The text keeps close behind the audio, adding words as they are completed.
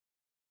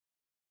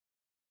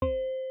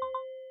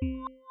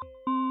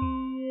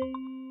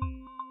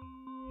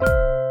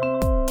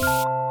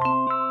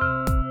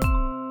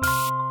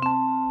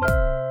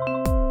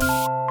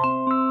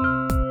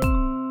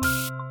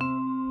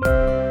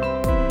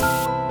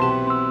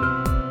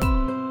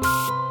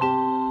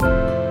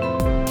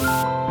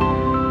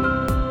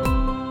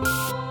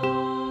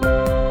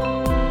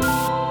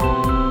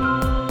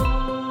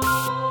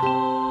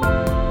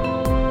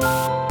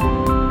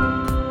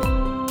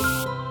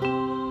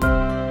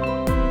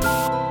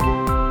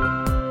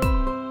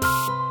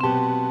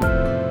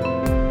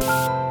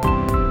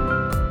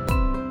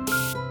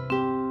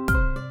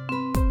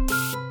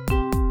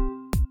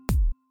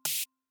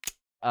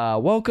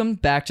Welcome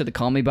back to the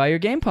Call Me By Your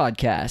Game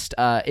podcast.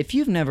 If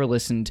you've never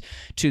listened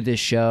to this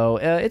show,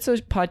 it's a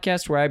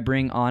podcast where I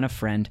bring on a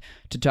friend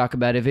to talk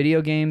about a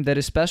video game that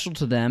is special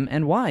to them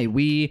and why. If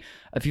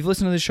you've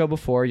listened to the show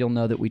before, you'll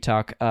know that we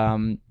talk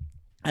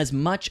as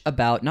much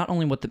about not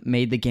only what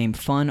made the game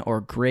fun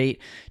or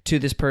great to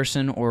this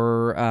person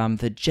or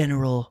the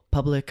general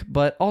public,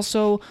 but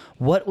also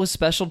what was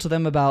special to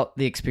them about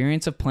the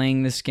experience of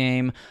playing this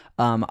game.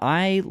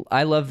 I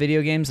love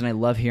video games, and I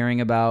love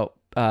hearing about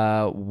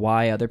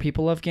why other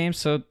people love games,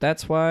 so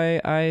that's why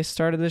I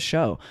started this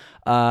show.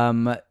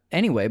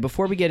 Anyway,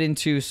 before we get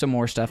into some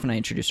more stuff and I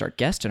introduce our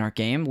guest and our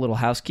game, a little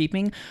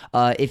housekeeping.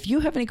 If you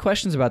have any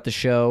questions about the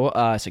show,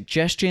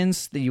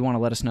 suggestions that you want to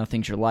let us know,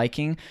 things you're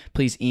liking,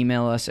 please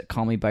email us at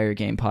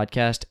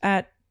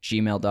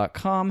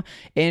callmebyyourgamepodcast@gmail.com.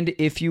 And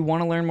if you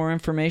want to learn more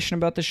information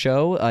about the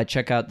show,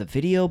 check out the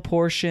video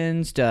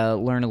portions to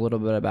learn a little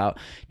bit about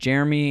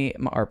Jeremy,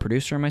 our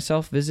producer, and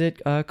myself. Visit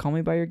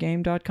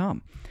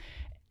callmebyyourgame.com.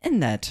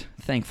 And that,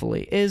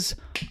 thankfully, is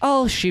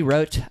all she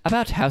wrote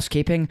about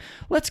housekeeping.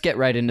 Let's get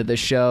right into the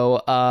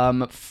show. I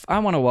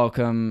want to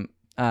welcome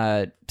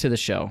to the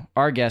show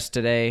our guest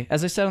today.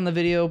 As I said on the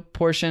video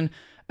portion,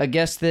 a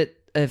guest that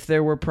if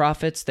there were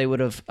prophets, they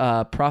would have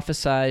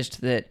prophesized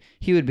that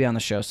he would be on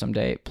the show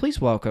someday. Please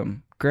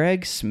welcome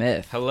Greg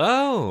Smith.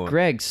 Hello.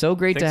 Greg, so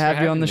great to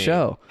have you on the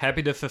show.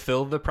 Happy to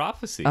fulfill the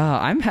prophecy.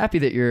 I'm happy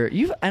that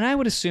you've, and I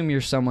would assume you're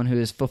someone who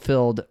has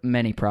fulfilled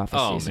many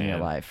prophecies in your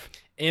life.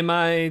 Am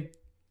I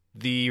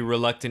the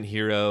reluctant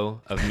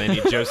hero of many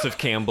Joseph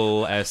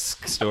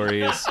Campbell-esque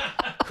stories?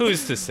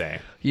 Who's to say?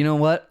 You know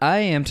what? I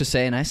am to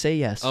say, and I say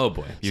yes. Oh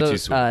boy, you're too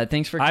sweet.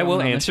 Thanks for coming I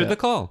will on answer the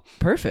call.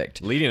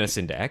 Perfect. Leading us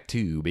into Act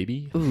 2,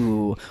 baby.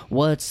 Ooh,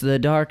 what's the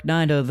dark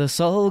night of the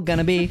soul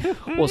gonna be?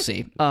 We'll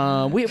see. We're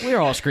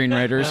all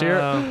screenwriters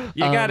here.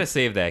 You gotta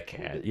save that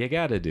cat. You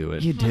gotta do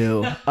it. You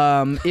do.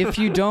 If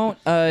you don't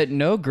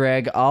know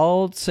Greg,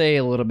 I'll say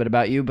a little bit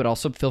about you, but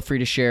also feel free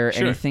to share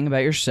anything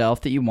about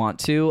yourself that you want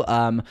to.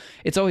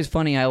 It's always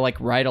funny. I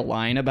write a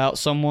line about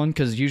someone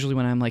because usually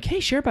when I'm like, "Hey,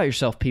 share about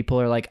yourself,"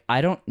 people are like,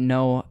 "I don't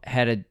know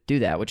how to do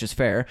that," which is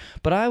fair.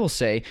 But I will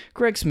say,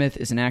 Greg Smith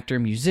is an actor,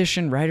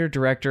 musician, writer,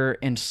 director,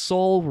 and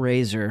soul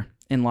raiser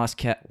in Los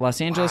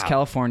Angeles,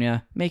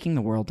 California, making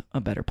the world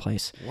a better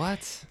place.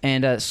 What?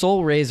 And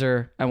soul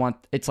raiser,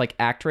 it's like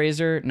act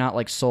raiser, not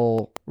like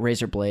soul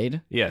razor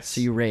blade. Yes.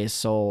 So you raise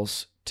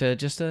souls to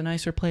just a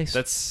nicer place.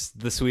 That's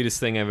the sweetest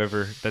thing I've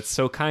ever... That's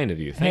so kind of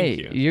you. Thank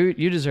you.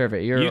 You deserve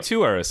it. You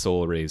too are a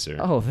soul raiser.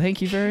 Oh,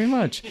 thank you very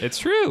much. It's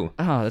true.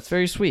 Oh, that's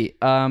very sweet.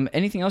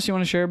 Anything else you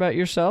want to share about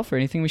yourself or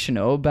anything we should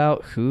know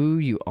about who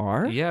you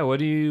are? Yeah,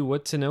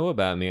 what to know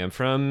about me? I'm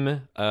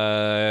from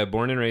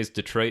born and raised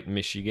Detroit,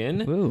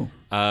 Michigan. Ooh.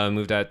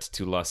 Moved out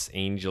to Los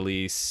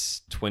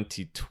Angeles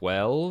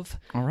 2012.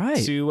 All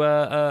right.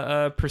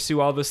 To pursue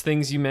all those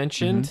things you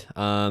mentioned.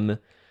 Mm-hmm.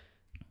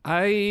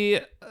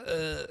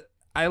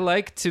 I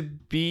like to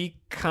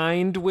be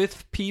kind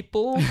with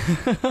people.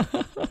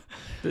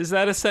 Is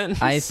that a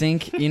sentence? I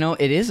think,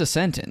 it is a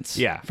sentence.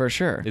 Yeah. For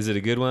sure. Is it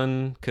a good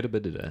one? Coulda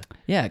bada.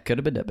 Yeah,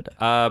 coulda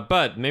bada.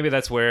 But maybe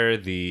that's where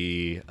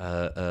the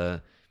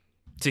to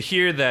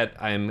hear that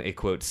I'm a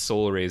quote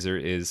soul raiser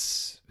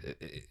is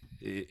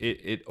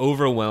it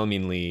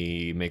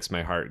overwhelmingly makes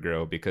my heart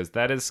grow, because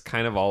that is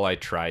kind of all I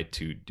try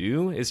to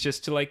do, is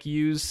just to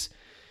use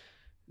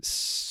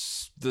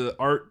the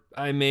art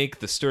I make,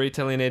 the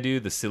storytelling I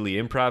do, the silly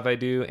improv I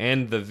do,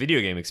 and the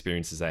video game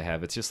experiences I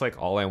have. It's just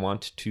all I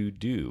want to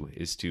do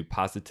is to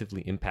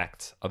positively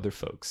impact other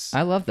folks.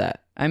 I love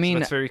that. I mean, so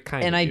that's very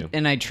kind of you.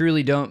 And I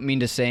truly don't mean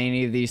to say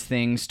any of these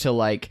things to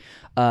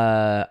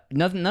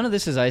none of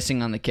this is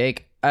icing on the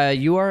cake.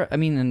 You are,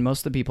 and most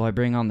of the people I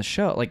bring on the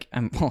show,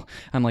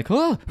 I'm like,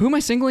 oh, who am I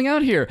singling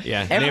out here?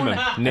 Yeah, Name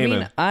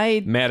him.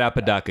 Matt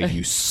Apodaca,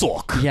 you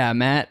suck. Yeah,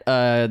 Matt,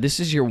 this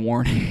is your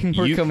warning.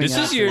 We're coming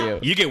after you.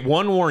 You get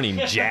one warning,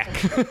 Jack.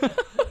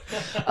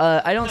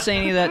 I don't say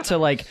any of that to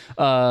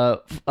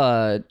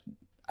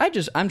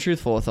I'm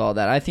truthful with all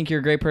that. I think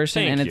you're a great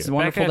person, and it's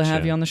wonderful to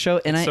have you on the show.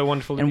 And it's so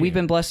wonderful to be we've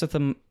here. been blessed with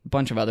a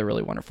bunch of other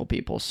really wonderful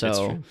people. So, that's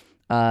true.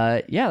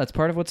 That's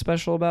part of what's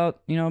special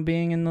about,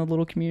 being in the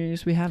little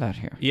communities we have out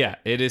here. Yeah,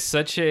 it is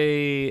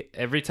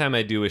every time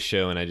I do a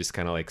show and I just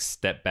kind of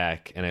step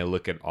back and I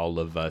look at all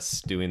of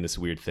us doing this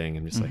weird thing,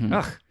 I'm just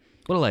ugh,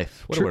 what a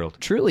life, what a world.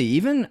 Truly,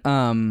 even,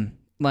 I've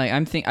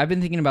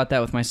been thinking about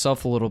that with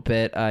myself a little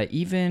bit,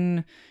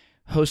 even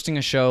hosting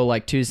a show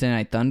like Tuesday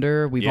Night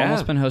Thunder. We've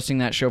almost been hosting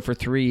that show for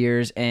 3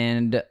 years,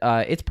 and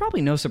it's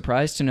probably no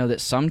surprise to know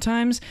that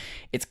sometimes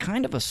it's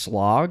kind of a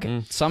slog.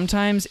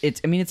 Sometimes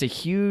it's a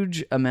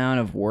huge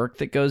amount of work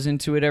that goes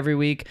into it every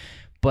week.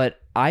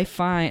 But I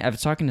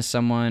was talking to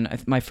someone,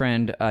 my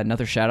friend,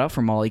 another shout out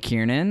for Molly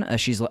Kiernan.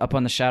 She's up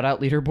on the shout out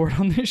leaderboard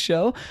on this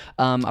show.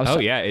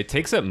 It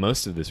takes up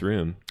most of this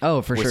room.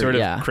 Oh, for sure. We're sort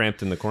of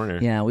cramped in the corner.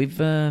 Yeah, we've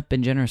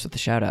been generous with the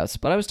shout outs.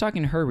 But I was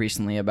talking to her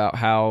recently about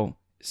how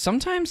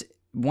sometimes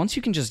once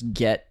you can just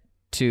get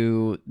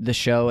to the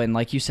show and,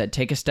 like you said,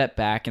 take a step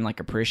back and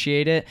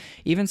appreciate it,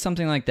 even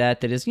something like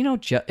that is,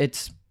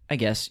 it's I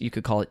guess you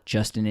could call it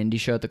just an indie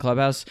show at the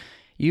Clubhouse,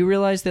 you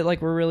realize that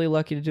like we're really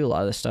lucky to do a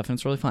lot of this stuff, and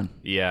it's really fun.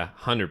 Yeah,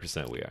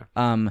 100% we are.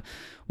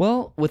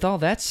 Well, with all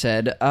that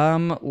said,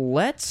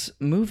 let's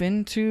move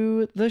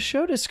into the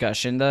show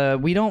discussion.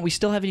 We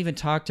still haven't even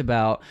talked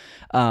about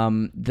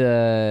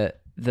we'll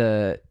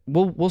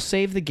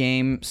save the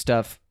game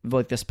stuff,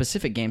 like the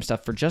specific game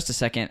stuff, for just a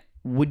second.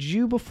 Would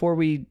you, before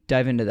we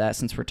dive into that,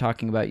 since we're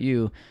talking about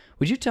you,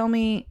 would you tell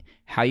me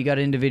how you got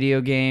into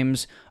video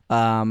games?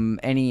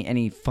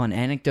 Any fun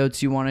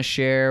anecdotes you want to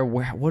share?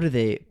 What are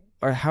they,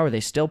 or how are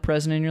they still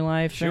present in your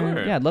life?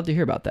 Sure. Yeah, I'd love to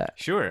hear about that.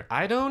 Sure.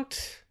 I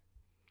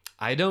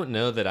don't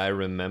know that I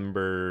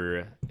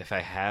remember if I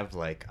have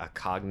like a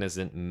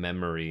cognizant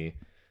memory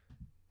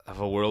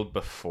of a world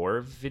before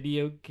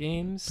video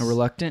games. A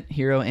reluctant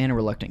hero and a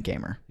reluctant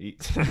gamer.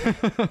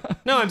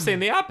 No, I'm saying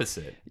the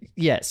opposite.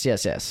 Yes.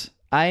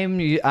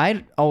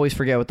 I always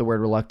forget what the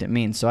word reluctant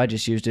means, so I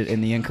just used it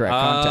in the incorrect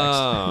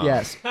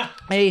context.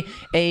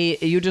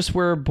 Yes. You just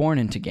were born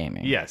into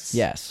gaming. Yes.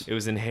 Yes. It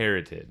was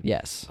inherited.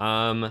 Yes.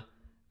 I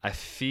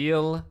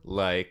feel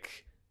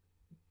like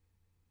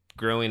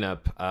growing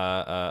up,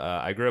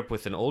 I grew up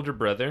with an older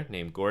brother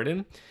named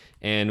Gordon,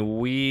 and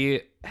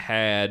we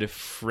had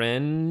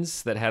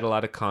friends that had a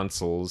lot of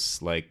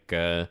consoles. Like,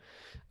 sort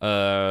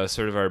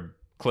of our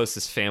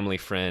closest family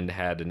friend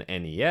had an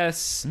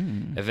NES.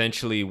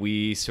 Eventually,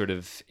 we sort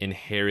of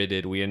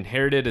inherited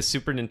a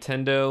Super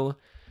Nintendo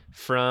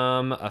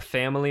from a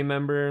family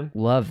member.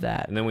 Love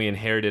that. And then we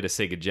inherited a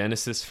Sega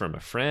Genesis from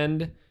a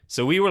friend.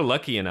 So we were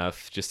lucky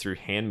enough, just through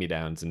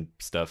hand-me-downs and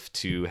stuff,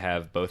 to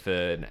have both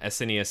an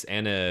SNES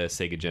and a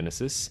Sega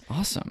Genesis.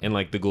 Awesome. In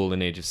like the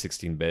golden age of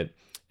 16-bit.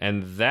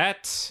 And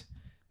that,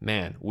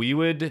 man, we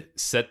would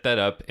set that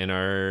up in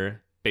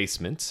our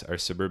basement, our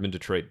suburban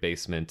Detroit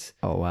basement.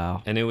 Oh,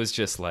 wow. And it was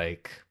just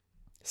like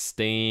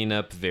staying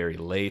up very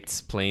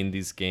late, playing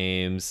these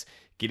games,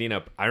 getting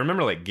up. I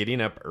remember like getting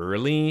up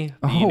early,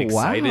 being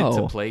excited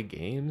to play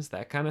games,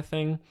 that kind of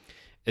thing.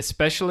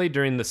 Especially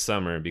during the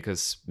summer,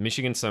 because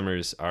Michigan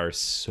summers are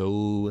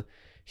so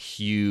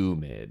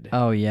humid.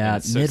 Oh, yeah.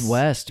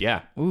 Midwest.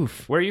 Yeah.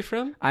 Oof. Where are you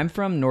from? I'm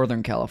from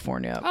Northern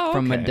California. Oh,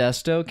 from okay.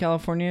 Modesto,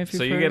 California, if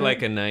you've So you heard get of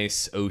like it. a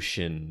nice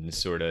ocean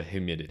sort of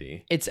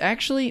humidity. It's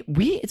actually,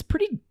 it's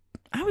pretty,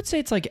 I would say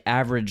it's like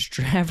average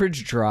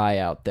dry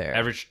out there.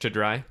 Average to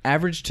dry?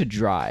 Average to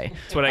dry.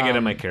 That's what I get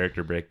on my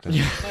character break. Then.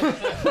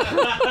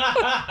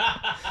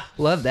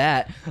 Love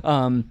that.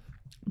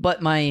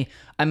 But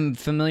I'm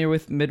familiar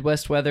with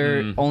Midwest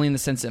weather only in the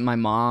sense that my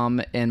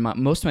mom and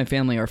most of my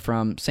family are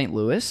from St.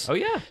 Louis. Oh,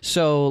 yeah.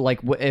 So, like,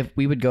 if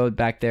we would go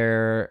back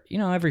there,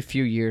 every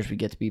few years we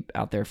get to be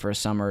out there for a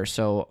summer.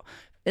 So,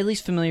 at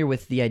least familiar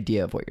with the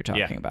idea of what you're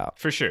talking about.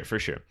 For sure.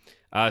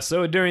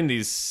 So, during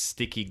these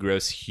sticky,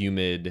 gross,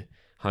 humid,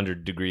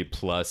 100-degree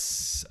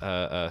plus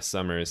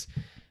summers,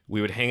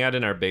 we would hang out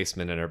in our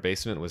basement, and our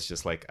basement was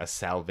just like a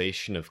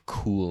salvation of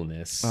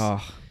coolness.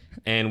 Oh.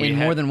 And we in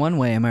had, more than one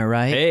way, am I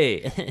right?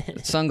 Hey.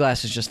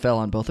 Sunglasses just fell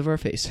on both of our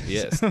faces.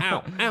 Yes.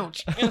 Ow.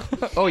 Ouch.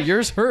 Oh,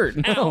 yours hurt.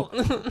 No.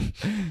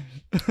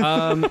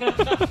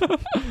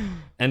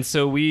 And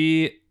so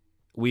we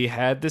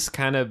had this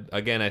kind of,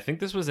 again, I think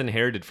this was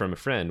inherited from a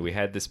friend. We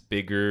had this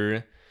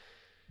bigger,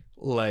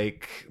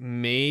 like,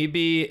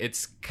 maybe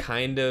it's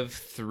kind of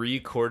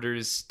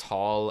 3/4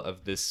 tall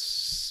of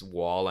this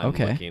wall I'm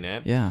looking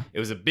at. Yeah.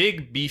 It was a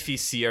big, beefy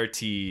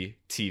CRT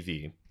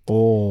TV.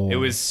 Oh. It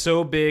was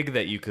so big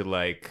that you could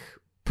like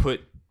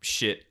put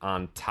shit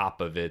on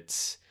top of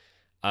it.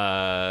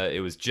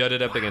 It was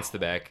jutted up against the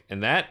back,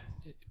 and that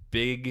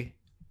big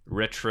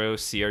retro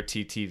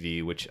CRT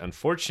TV, which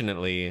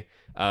unfortunately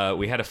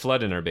we had a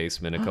flood in our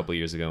basement a couple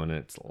years ago, and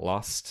it's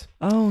lost.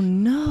 Oh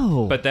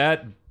no! But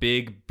that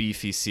big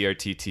beefy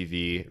CRT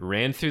TV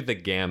ran through the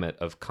gamut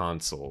of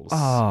consoles.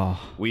 Oh.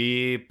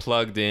 We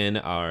plugged in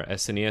our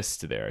SNES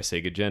to there, our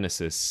Sega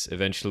Genesis.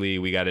 Eventually,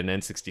 we got an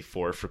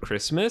N64 for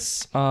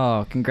Christmas.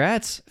 Oh,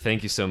 congrats!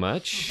 Thank you so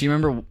much. Do you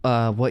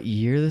remember what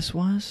year this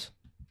was?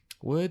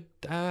 When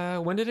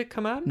did it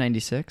come out?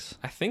 96.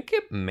 I think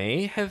it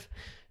may have.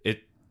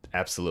 It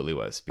absolutely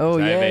was. Oh,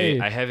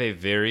 yay. I have a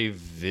very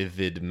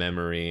vivid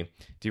memory.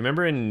 Do you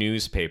remember in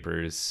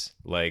newspapers,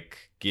 like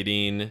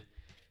getting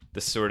the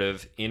sort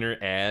of inner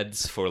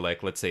ads for,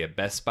 like, let's say a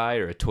Best Buy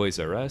or a Toys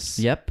R Us?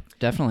 Yep,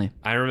 definitely.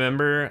 I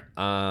remember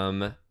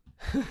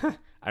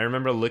I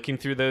remember looking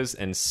through those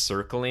and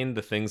circling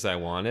the things I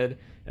wanted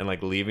and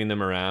like leaving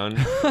them around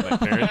with my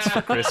parents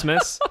for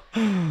Christmas.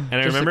 And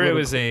I remember it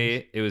was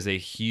a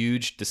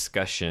huge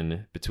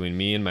discussion between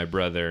me and my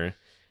brother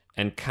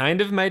and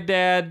kind of my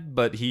dad,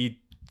 but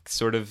he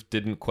sort of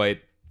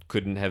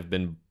couldn't have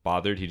been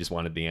bothered. He just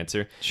wanted the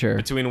answer. Sure.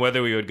 Between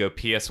whether we would go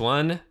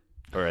PS1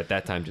 or at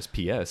that time just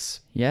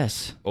PS.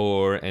 Yes.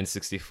 Or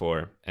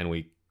N64, and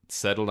we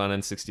settled on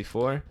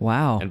N64.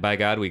 Wow. And by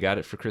God, we got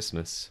it for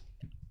Christmas.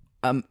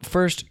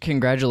 First,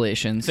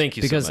 congratulations. Thank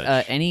you because, so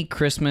much. Any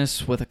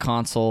Christmas with a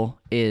console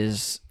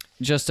is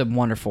just a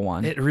wonderful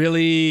one. It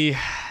really,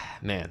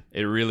 man,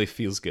 it really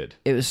feels good.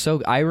 It was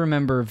so. I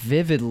remember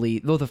vividly,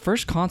 though, the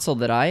first console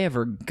that I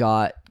ever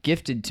got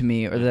gifted to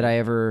me or that I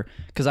ever,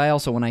 because I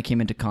also, when I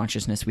came into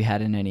consciousness, we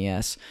had an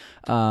NES,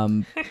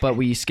 but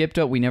we skipped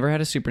up. We never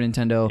had a Super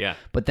Nintendo. Yeah.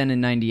 But then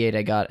in '98,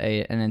 I got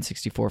an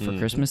N64 for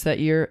Christmas that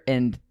year,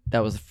 and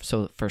that was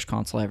the first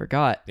console I ever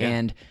got. Yeah.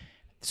 And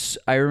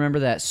I remember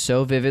that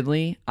so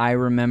vividly. I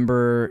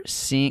remember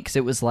seeing, because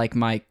it was like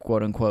my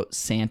quote unquote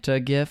Santa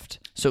gift.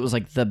 So it was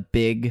like the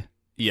big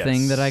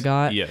thing that I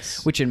got.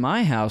 Yes. Which in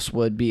my house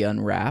would be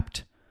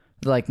unwrapped.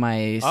 Like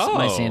my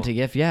Santa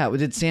gift. Yeah.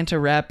 Did Santa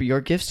wrap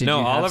your gifts? Did you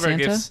have all of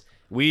Santa? our gifts.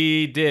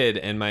 We did,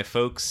 and my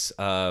folks,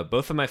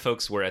 both of my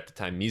folks were at the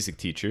time music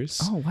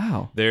teachers. Oh,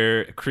 wow.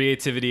 Their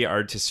creativity,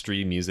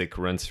 artistry, music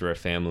runs through our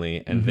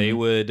family, and they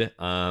would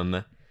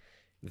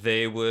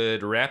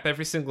wrap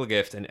every single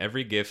gift, and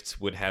every gift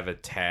would have a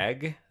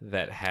tag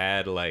that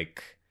had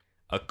like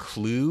a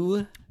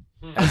clue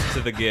as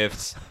to the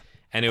gift,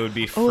 and it would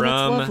be from. Oh,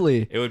 that's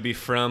lovely. It would be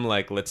from,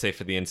 like, let's say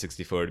for the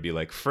N64, it'd be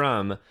like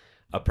from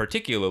a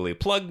particularly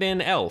plugged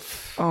in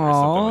elf or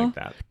something like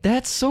that.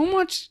 That's so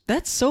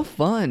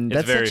fun. It's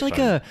That's very such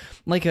fun.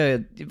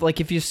 like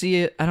if you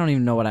see it, I don't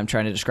even know what I'm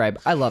trying to describe.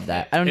 I love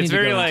that. I don't need It's to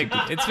very go like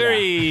into it's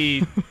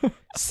very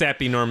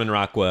sappy Norman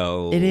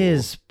Rockwell. It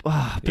is.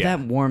 But Yeah.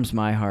 that warms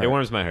my heart. It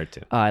warms my heart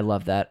too. I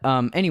love that.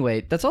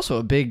 Anyway, that was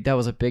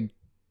a big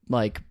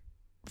like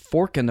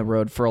fork in the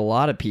road for a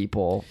lot of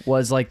people,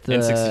 was like the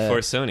N64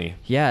 Sony.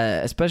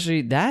 Yeah,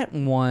 especially that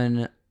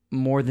one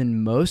more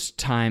than most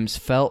times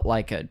felt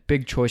like a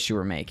big choice you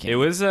were making. It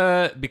was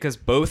because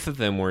both of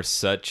them were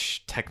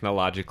such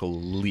technological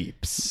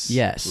leaps.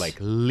 Yes. Like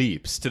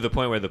leaps to the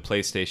point where the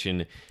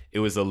PlayStation, it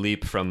was a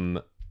leap from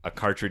a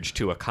cartridge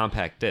to a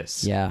compact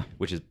disc. Yeah.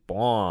 Which is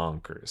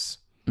bonkers.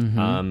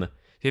 Mm-hmm.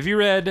 Have you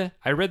read,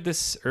 I read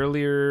this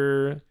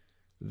earlier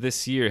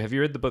this year. Have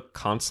you read the book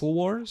Console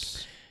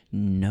Wars?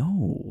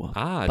 No.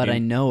 But I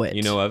know it.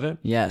 You know of it?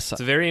 Yes. It's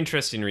a very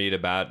interesting read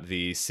about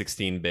the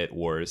 16-bit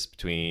wars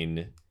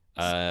between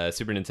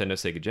Super Nintendo,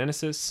 Sega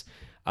Genesis,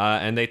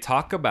 and they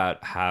talk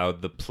about how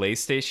the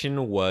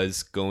PlayStation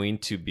was going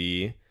to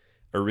be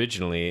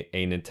originally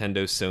a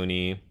Nintendo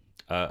Sony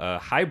a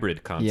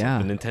hybrid console, Yeah.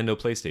 the Nintendo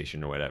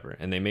PlayStation or whatever,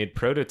 and they made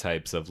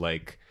prototypes of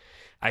like,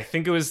 I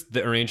think it was,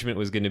 the arrangement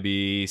was going to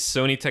be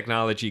Sony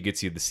technology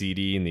gets you the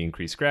CD and the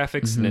increased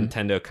graphics.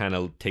 Nintendo kind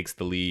of takes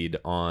the lead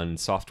on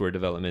software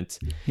development.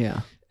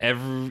 Yeah.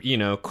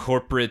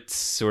 Corporate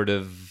sort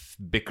of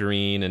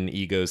bickering and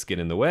egos get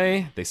in the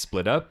way. They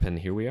split up, and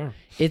here we are.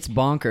 It's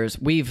bonkers.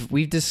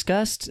 We've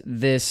discussed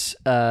this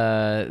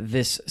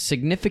this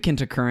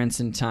significant occurrence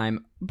in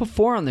time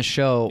before on the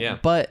show, Yeah.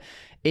 but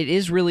it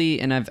is really,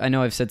 and I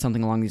know I've said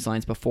something along these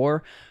lines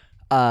before.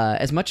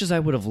 As much as I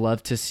would have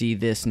loved to see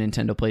this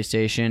Nintendo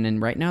PlayStation,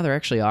 and right now they're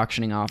actually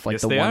auctioning off like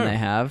Yes, the they one are. they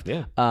have.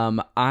 Yeah.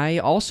 I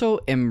also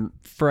am,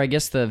 for I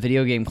guess the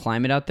video game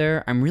climate out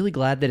there, I'm really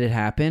glad that it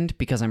happened,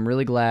 because I'm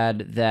really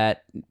glad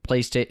that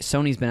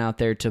Sony's been out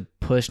there to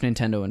push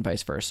Nintendo and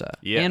vice versa,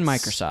 Yes. and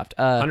Microsoft.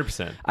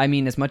 100%. I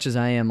mean, as much as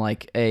I am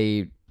like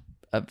a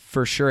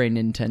for sure a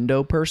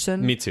Nintendo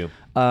person, Me too.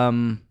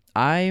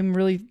 I'm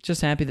really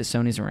just happy that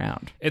Sony's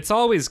around. It's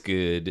always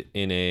good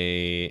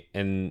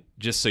and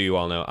just so you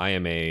all know, I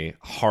am a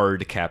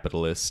hard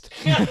capitalist.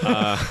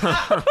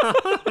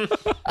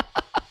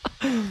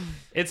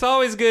 It's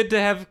always good to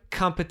have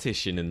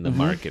competition in the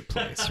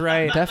marketplace,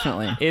 right?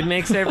 Definitely. It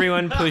makes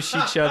everyone push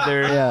each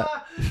other. Yeah.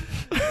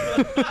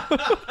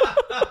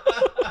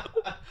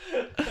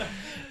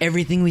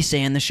 Everything we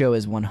say on the show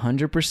is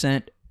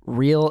 100%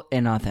 real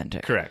and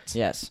authentic. Correct.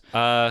 Yes.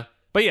 But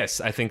yes,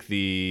 I think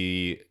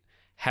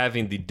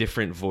having the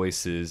different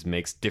voices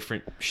makes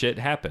different shit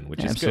happen,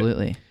 which is good.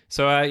 Absolutely.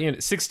 So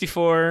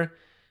 64,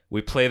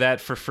 we play that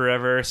for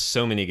forever.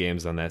 So many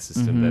games on that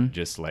system that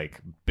just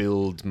like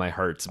build my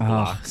heart's Oh,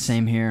 blocks.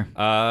 same here.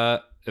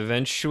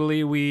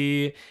 Eventually,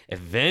 way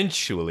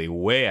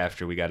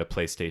after we got a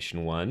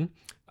PlayStation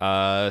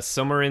 1,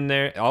 somewhere in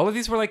there, all of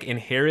these were like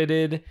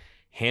inherited,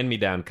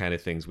 hand-me-down kind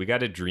of things. We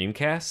got a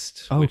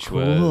Dreamcast, which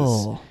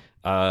was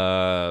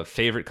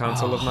favorite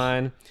console of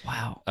mine.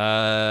 Wow.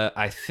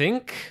 I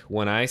think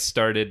when I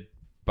started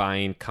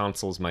buying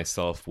consoles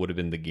myself would have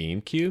been the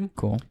GameCube.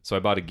 Cool. So I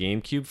bought a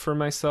GameCube for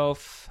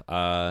myself.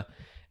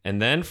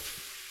 And then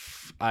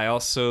I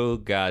also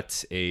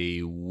got a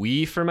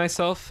Wii for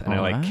myself, and I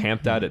like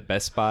camped out at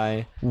Best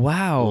Buy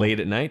Wow. late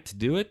at night to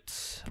do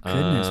it.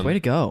 Goodness, way to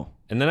go.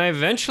 And then I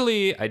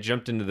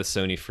jumped into the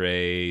Sony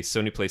fray,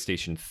 Sony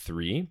PlayStation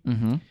 3.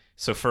 Mm-hmm.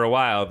 So for a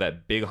while,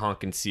 that big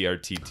honking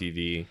CRT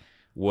TV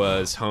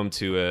was home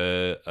to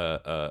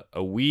a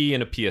Wii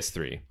and a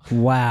PS3.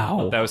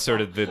 Wow. That was sort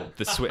of the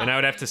and I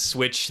would have to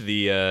switch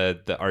the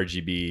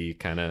RGB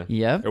kind of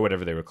Yep. or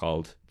whatever they were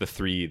called, the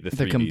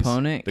 3Ds,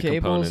 component the cables.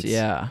 components.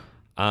 Yeah.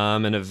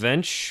 And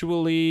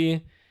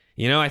eventually,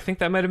 I think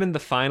that might have been the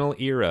final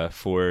era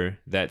for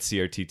that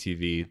CRT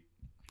TV.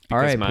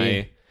 Because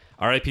R.I.P.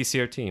 RIP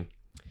CRT.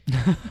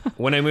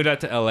 When I moved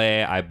out to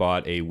LA, I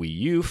bought a Wii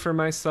U for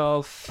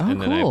myself, Oh,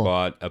 and then I cool.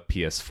 bought a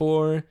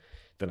PS4.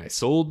 then I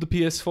sold the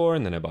PS4,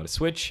 and then I bought a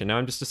Switch, and now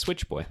I'm just a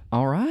Switch boy.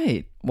 All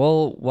right.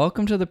 Well,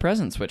 welcome to the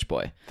present, Switch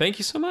Boy. Thank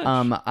you so much.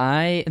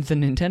 The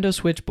Nintendo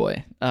Switch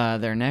Boy.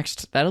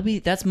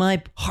 That's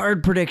my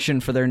hard prediction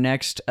for their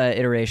next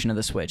iteration of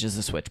the Switch is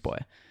the Switch Boy.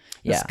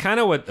 Yeah. That's kind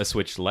of what a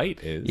Switch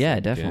Lite is. Yeah,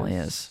 it definitely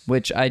is.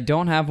 Which I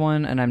don't have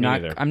one, and I'm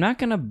not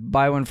gonna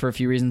buy one for a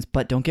few reasons.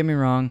 But don't get me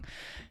wrong,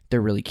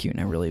 they're really cute,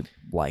 and I really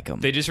like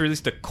them. They just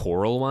released a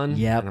Coral one.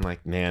 Yep. And I'm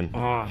like, man,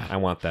 I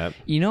want that.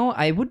 You know,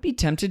 I would be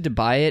tempted to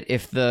buy it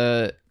if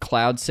the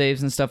cloud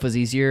saves and stuff was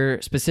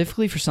easier,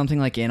 specifically for something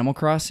like Animal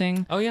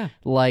Crossing. Oh yeah.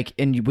 Like,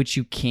 in which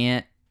you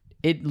can't.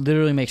 It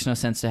literally makes no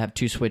sense to have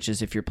two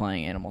Switches if you're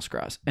playing Animals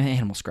Crossing.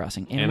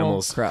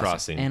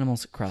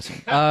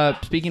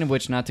 Speaking of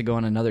which, not to go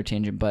on another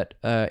tangent, but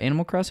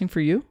Animal Crossing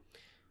for you?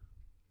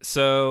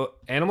 So,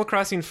 Animal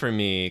Crossing for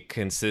me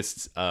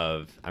consists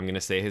of, I'm going to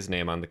say his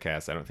name on the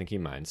cast. I don't think he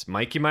minds.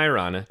 Mikey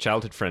Majorana,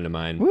 childhood friend of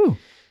mine. Woo.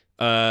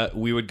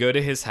 We would go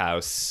to his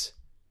house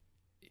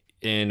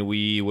and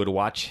we would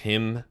watch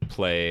him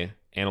play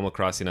Animal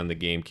Crossing on the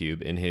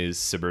GameCube in his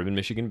suburban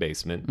Michigan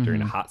basement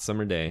during a hot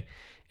summer day.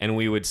 And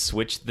we would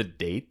switch the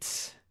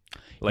dates,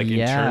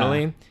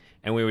 internally.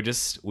 And we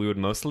would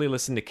mostly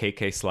listen to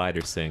KK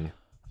Slider sing.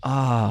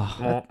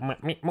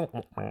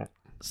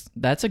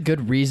 That's a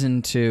good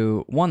reason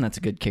to... One, that's a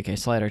good KK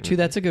Slider. Two,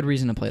 that's a good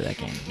reason to play that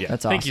game. Yeah,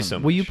 that's awesome. Thank you so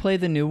much. Will you play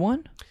the new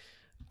one?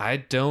 I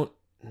don't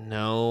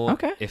know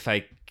if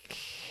I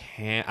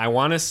can. I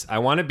want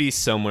to be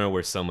somewhere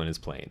where someone is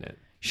playing it.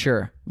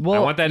 Sure.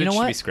 Well, I want that itch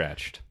to be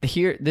scratched.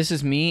 Here, this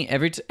is me.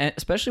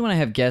 Especially when I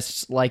have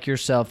guests like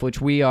yourself, which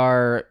we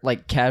are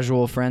like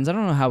casual friends. I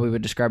don't know how we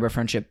would describe our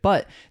friendship,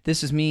 but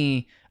this is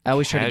me. I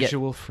always try to get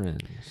casual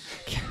friends.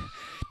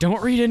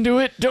 Don't read into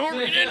it. Don't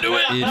read into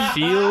it. It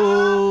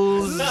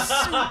feels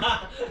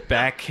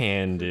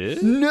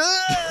backhanded.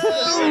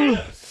 No.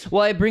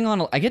 Well,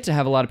 I get to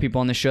have a lot of people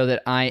on the show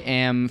that I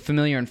am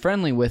familiar and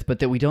friendly with, but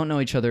that we don't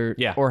know each other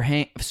or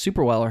hang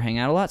super well or hang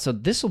out a lot. So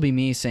this will be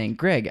me saying,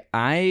 Greg,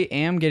 I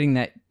am getting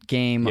that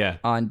game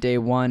on day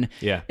one.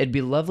 Yeah. It'd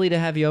be lovely to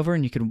have you over,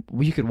 and you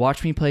could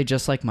watch me play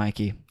just like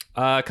Mikey.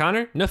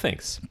 Connor, no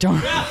thanks.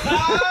 Don't.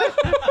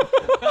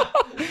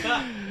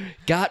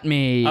 Got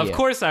me. Of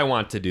course I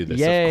want to do this.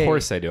 Yay. Of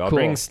course I do. I'll Cool.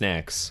 bring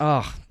snacks.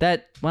 Oh,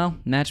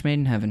 match made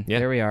in heaven. Yeah.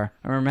 There we are.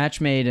 Or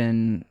match made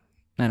in...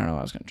 I don't know.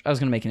 I was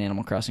gonna make an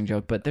Animal Crossing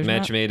joke, but there's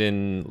Match not... made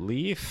in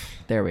Leaf.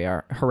 There we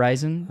are.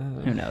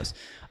 Horizon. Who knows?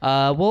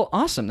 Well,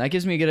 awesome. That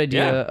gives me a good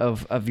idea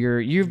of your.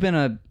 You've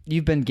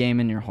been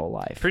gaming your whole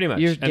life. Pretty much.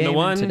 You're And the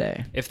one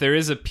today. If there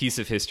is a piece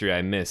of history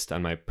I missed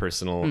on my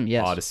personal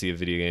odyssey of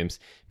video games,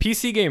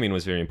 PC gaming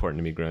was very important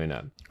to me growing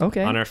up.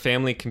 Okay. On our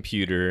family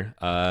computer,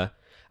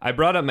 I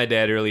brought up my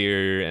dad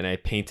earlier, and I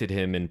painted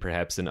him in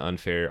perhaps an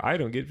unfair "I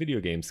don't get video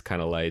games" kind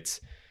of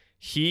lights.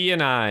 He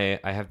and I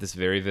have this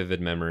very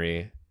vivid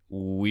memory.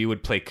 We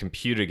would play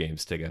computer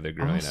games together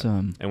growing up.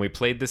 And we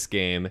played this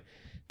game.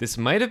 This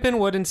might have been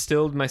what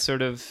instilled my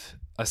sort of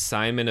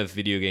assignment of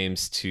video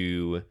games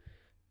to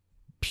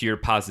pure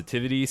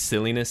positivity,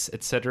 silliness,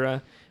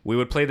 etc. We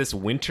would play this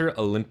Winter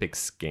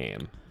Olympics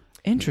game.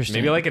 Interesting.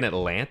 Maybe like an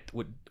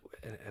Atlanta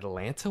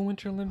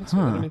Winter Olympics?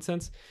 Would that make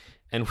sense?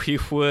 And you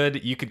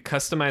could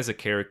customize a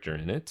character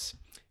in it.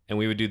 And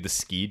we would do the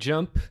ski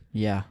jump.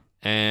 Yeah.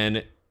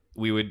 And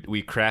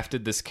we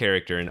crafted this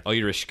character, an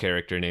Irish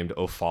character named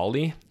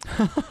O'Foley.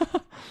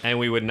 And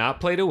we would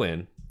not play to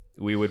win.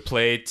 We would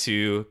play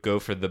to go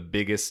for the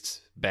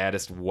biggest,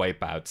 baddest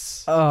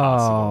wipeouts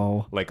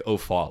possible. Like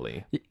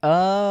O'Foley.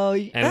 Oh,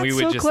 and that's we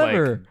would so just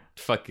clever. like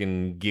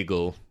fucking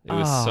giggle. It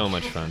was so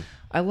much fun.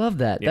 I love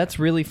that. That's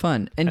really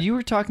fun. And you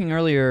were talking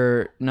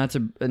earlier, not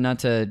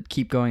to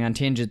keep going on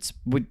tangents.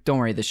 Don't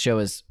worry, this show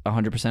is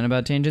 100%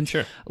 about tangents,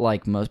 Sure.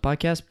 like most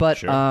podcasts. But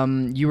Sure.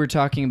 You were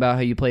talking about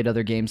how you played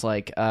other games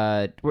like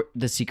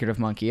The Secret of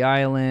Monkey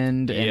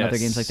Island and other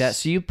games like that.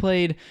 So you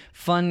played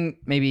fun,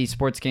 maybe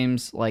sports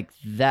games like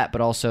that, but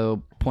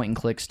also point and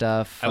click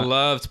stuff. I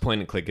loved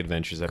point and click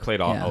adventures. I played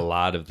a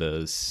lot of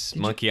those.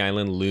 Monkey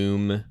Island,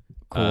 Loom.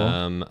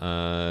 Cool.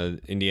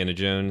 Indiana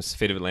Jones,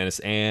 Fate of Atlantis,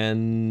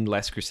 and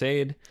Last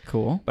Crusade.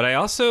 Cool. But I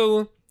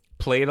also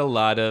played a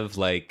lot of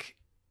like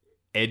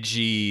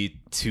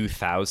edgy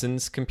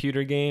 2000s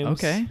computer games.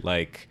 Okay.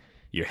 Like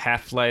your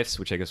Half-Lifes,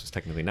 which I guess was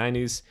technically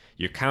 90s,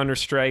 your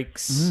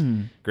Counter-Strikes,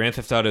 Grand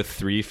Theft Auto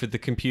 3 for the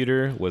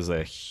computer was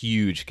a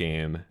huge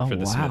game for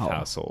the Smith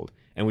household.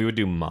 And we would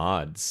do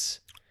mods.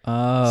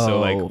 Oh.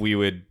 So like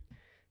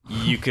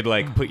you could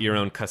like put your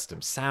own custom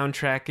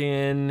soundtrack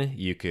in.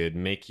 You could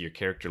make your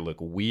character look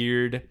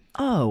weird.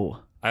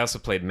 Oh. I also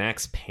played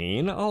Max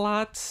Payne a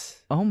lot.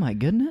 Oh my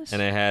goodness.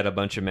 And I had a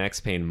bunch of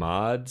Max Payne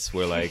mods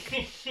where like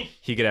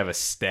he could have a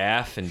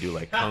staff and do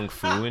like kung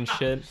fu and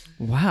shit.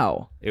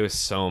 Wow. It was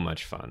so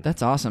much fun.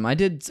 That's awesome. I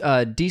did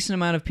a decent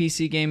amount of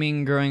PC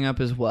gaming growing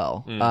up as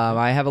well.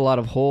 I have a lot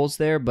of holes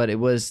there, but it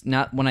was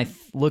not, when I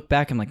look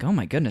back, I'm like, oh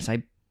my goodness,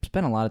 I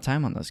spent a lot of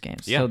time on those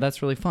games. Yeah. So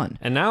that's really fun.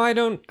 And now I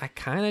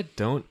kind of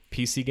don't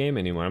PC game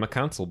anymore. I'm a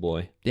console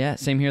boy. Yeah,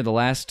 same here. The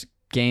last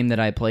game that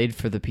I played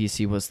for the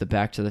PC was the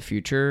Back to the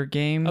Future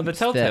game. Oh, the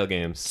Telltale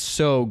games.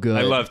 So good.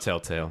 I love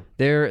Telltale.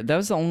 That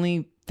was the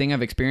only thing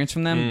I've experienced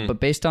from them, but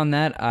based on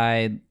that,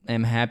 I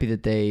am happy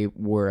that they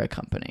were a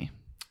company.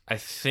 I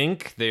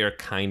think they are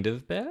kind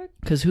of back.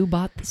 Because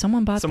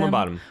someone bought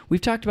them. We've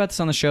talked about this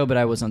on the show, but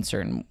I was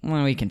uncertain.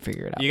 Well, we can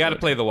figure it out. You got to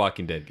play the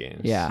Walking Dead games.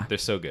 Yeah. They're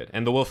so good.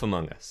 And The Wolf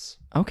Among Us.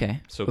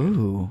 Okay. So good.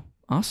 Ooh,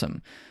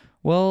 awesome.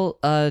 Well,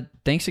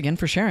 thanks again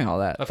for sharing all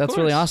that. That's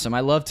really awesome. I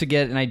love to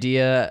get an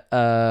idea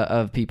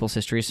of people's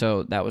history,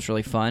 so that was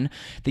really fun.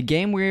 The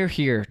game we're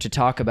here to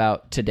talk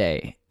about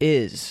today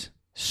is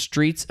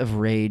Streets of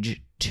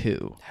Rage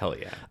 2. Hell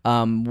yeah.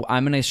 I'm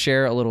going to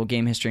share a little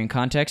game history and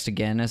context.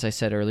 Again, as I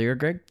said earlier,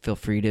 Greg, feel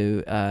free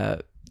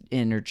to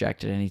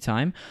interject at any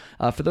time.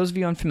 For those of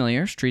you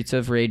unfamiliar, Streets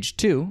of Rage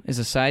 2 is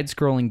a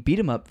side-scrolling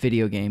beat-em-up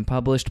video game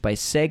published by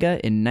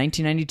Sega in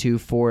 1992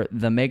 for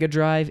the Mega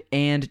Drive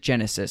and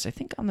Genesis. I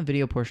think on the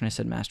video portion I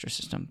said Master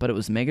System, but it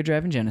was Mega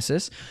Drive and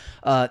Genesis.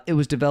 It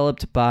was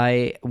developed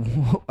by,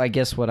 I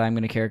guess what I'm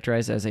going to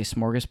characterize as a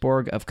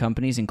smorgasbord of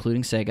companies,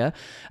 including Sega,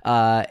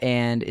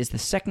 and is the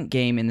second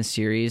game in the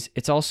series.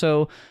 It's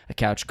also a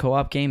couch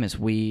co-op game, as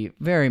we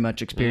very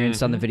much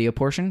experienced on the video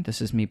portion.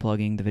 This is me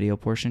plugging the video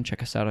portion.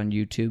 Check us out on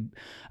YouTube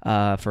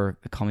for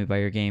Call Me By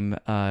Your Game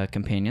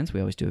companions. We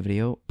always do a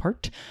video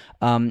part.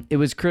 It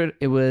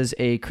was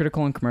a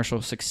critical and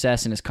commercial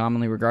success and is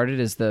commonly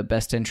regarded as the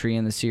best entry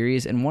in the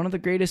series and one of the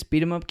greatest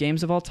beat-em-up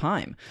games of all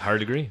time.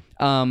 Hard agree.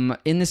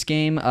 In this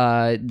game,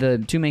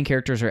 the two main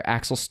characters are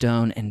Axel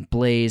Stone and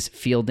Blaze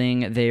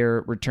Fielding.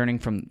 They're returning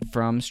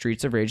from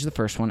Streets of Rage, the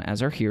first one,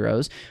 as our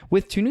heroes,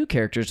 with two new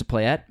characters to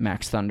play at,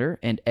 Max Thunder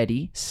and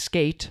Eddie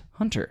Skate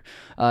Hunter.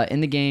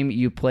 In the game,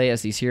 you play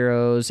as these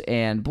heroes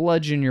and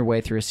bludgeon your way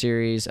through a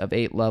series of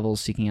 8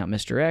 levels seeking out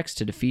Mr. X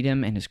to defeat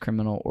him and his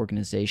criminal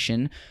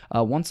organization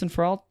once and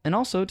for all, and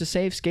also to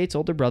save Skate's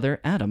older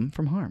brother, Adam,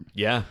 from harm.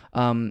 Yeah.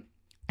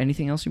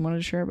 Anything else you wanted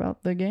to share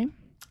about the game?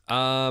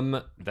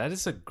 That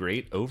is a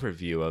great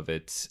overview of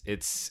it.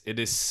 It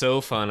is so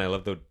fun. I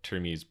love the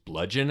term you use,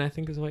 bludgeon, I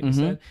think is what you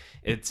said.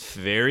 It's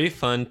very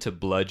fun to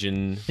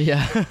bludgeon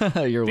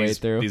your way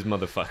through these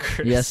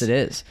motherfuckers. Yes, it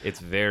is. It's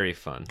very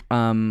fun.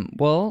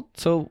 Well,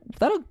 so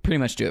that'll pretty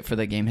much do it for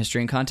the game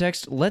history and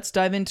context. Let's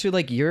dive into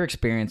like your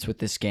experience with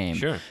this game.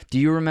 Sure. Do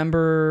you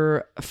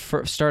remember,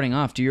 starting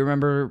off, do you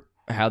remember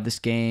how this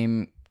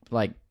game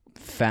like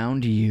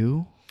found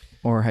you?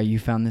 Or how you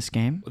found this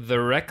game?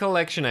 The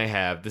recollection I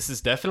have, this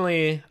is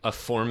definitely a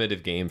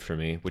formative game for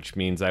me, which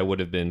means I would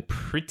have been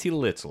pretty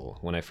little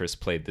when I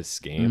first played this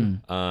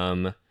game.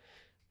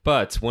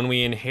 But when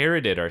we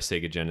inherited our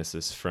Sega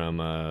Genesis from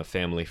a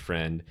family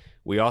friend,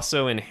 we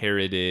also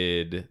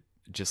inherited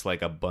just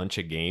like a bunch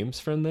of games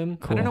from them.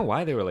 Cool. I don't know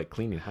why they were like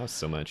cleaning house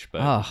so much,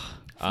 but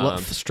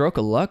stroke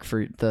of luck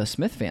for the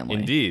Smith family.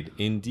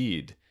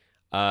 Indeed.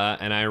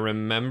 And I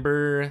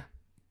remember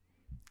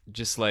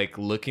just like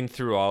looking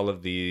through all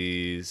of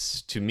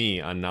these, to me,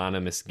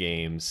 anonymous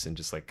games and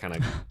just like kind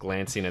of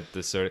glancing at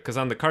the sort of, because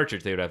on the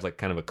cartridge they would have like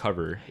kind of a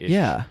cover.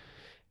 Yeah.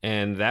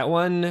 And that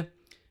one,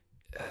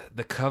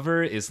 the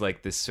cover is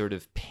like this sort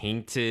of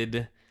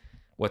painted,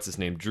 what's his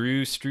name?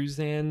 Drew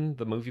Struzan,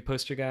 the movie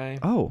poster guy.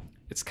 Oh.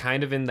 It's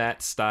kind of in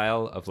that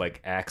style of like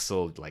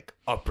Axel like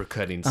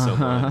uppercutting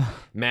someone.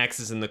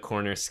 Max is in the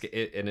corner,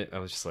 I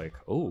was just like,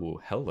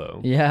 oh, hello.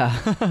 Yeah.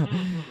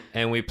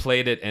 And we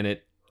played it, and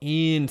it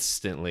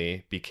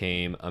instantly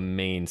became a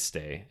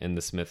mainstay in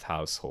the Smith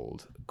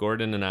household.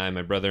 Gordon and I,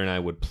 my brother and I,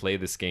 would play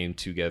this game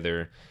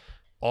together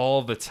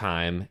all the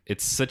time.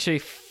 It's such a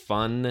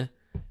fun,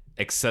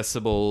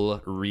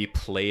 accessible,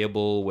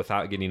 replayable,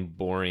 without getting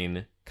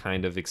boring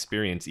kind of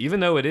experience, even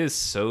though it is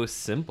so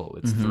simple.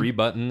 It's 3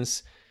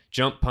 buttons,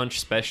 jump, punch,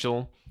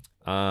 special,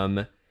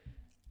 and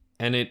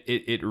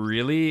it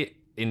really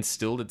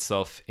instilled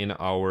itself in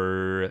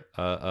our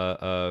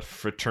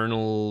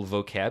fraternal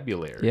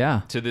vocabulary.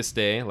 Yeah. To this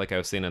day, like I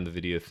was saying on the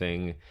video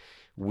thing,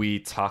 we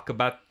talk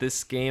about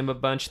this game a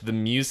bunch. The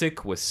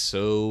music was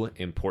so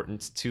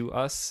important to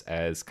us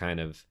as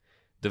kind of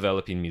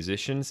developing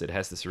musicians. It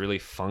has this really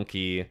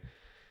funky,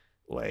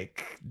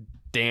 like,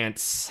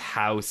 dance,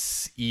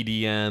 house,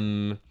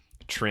 EDM,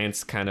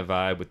 trance kind of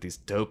vibe with these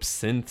dope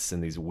synths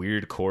and these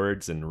weird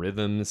chords and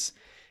rhythms.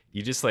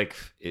 You just like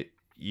it.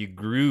 You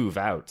groove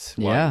out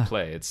while you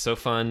play. It's so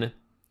fun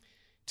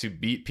to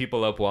beat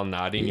people up while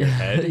nodding your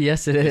head.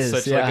 Yes, it is.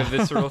 It's such like a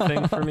visceral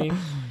thing for me.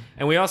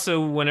 And we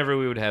also, whenever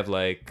we would have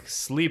like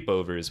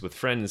sleepovers with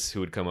friends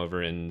who would come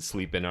over and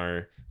sleep in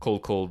our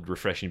cold,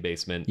 refreshing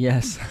basement.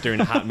 Yes. During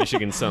a hot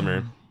Michigan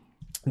summer.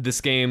 This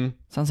game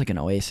sounds like an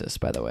oasis,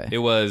 by the way. It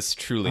was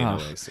truly an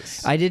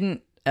oasis. I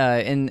didn't.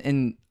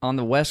 On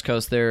the West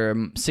Coast, there are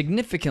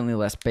significantly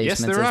less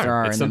basements as there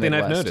are it's in the something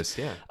Midwest. I've noticed,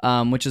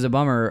 yeah. Which is a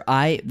bummer.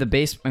 The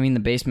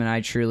basement.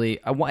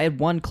 I had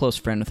one close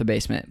friend with a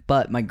basement,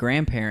 but my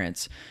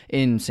grandparents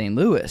in St.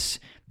 Louis,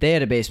 they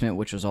had a basement,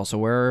 which was also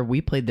where we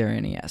played their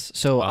NES.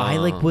 So I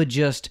would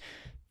just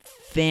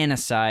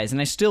fantasize, and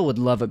I still would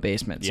love a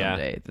basement Yeah.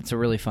 someday. That's a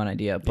really fun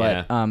idea.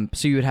 But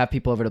so you would have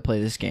people over to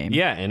play this game.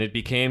 Yeah, and it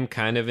became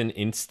kind of an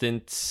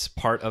instant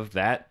part of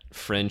that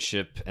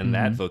friendship and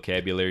that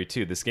vocabulary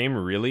too. This game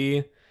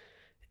really,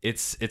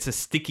 it's a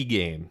sticky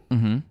game.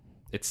 Mm-hmm.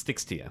 It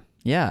sticks to you.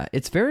 Yeah,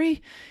 it's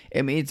very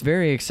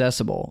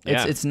accessible.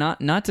 Yeah. It's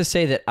not to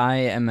say that I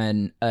am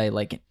a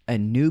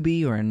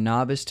newbie or a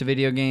novice to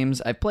video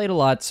games. I've played a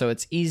lot, so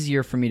it's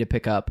easier for me to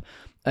pick up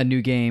a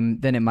new game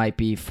than it might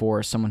be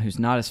for someone who's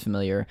not as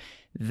familiar.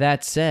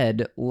 That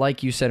said,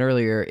 like you said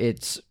earlier,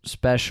 it's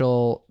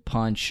special,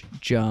 punch,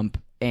 jump,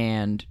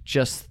 and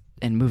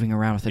moving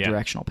around with a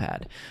directional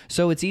pad.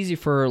 So it's easy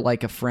for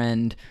like a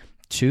friend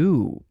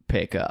to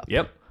pick up.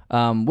 Yep.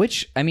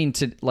 Which, I mean,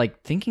 to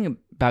like thinking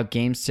about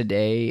games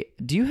today,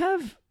 do you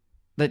have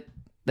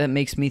that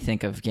makes me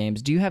think of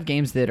games? Do you have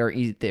games that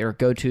are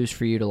go-tos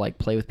for you to like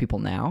play with people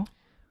now?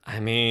 I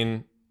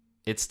mean,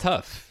 it's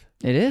tough.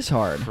 It is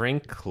hard.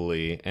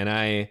 Frankly, and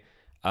I,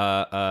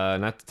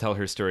 not to tell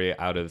her story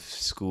out of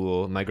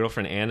school, my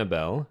girlfriend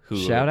Annabelle, who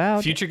Shout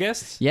out. future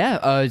guest,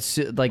 Yeah, it's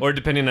like or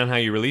depending on how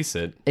you release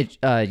it,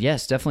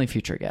 yes, definitely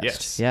future guest.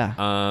 yes,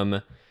 Yeah.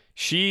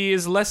 She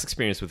is less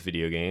experienced with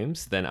video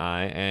games than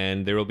I,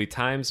 and there will be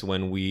times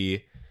when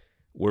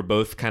we're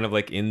both kind of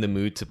like in the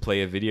mood to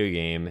play a video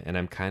game, and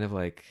I'm kind of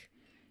like,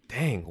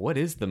 dang, what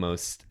is the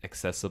most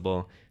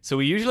accessible? So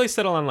we usually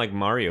settle on like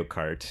Mario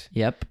Kart.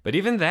 Yep. But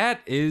even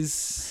that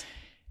is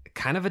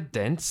kind of a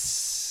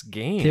dense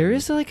game.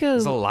 There's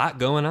a lot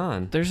going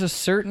on. There's a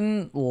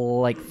certain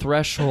like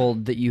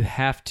threshold that you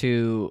have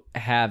to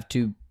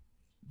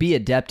be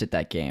adept at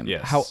that game.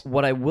 Yes.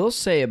 What I will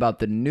say about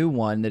the new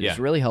one that is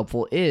really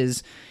helpful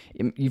is,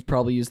 you've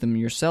probably used them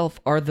yourself,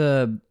 are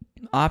the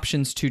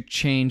options to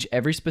change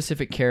every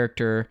specific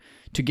character,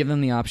 to give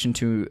them the option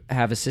to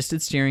have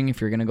assisted steering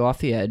if you're going to go off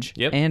the edge,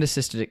 and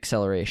assisted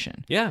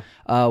acceleration. Yeah.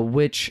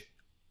 Which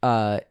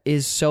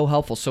is so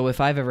helpful. So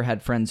if I've ever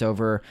had friends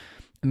over,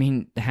 I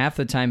mean, half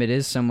the time it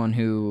is someone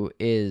who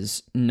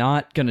is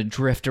not going to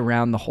drift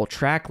around the whole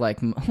track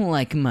like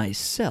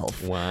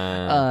myself.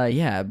 Wow.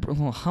 Yeah, a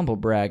little humble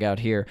brag out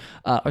here.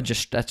 Or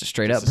that's a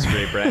straight up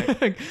straight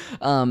brag.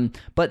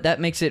 But that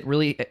makes it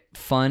really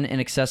fun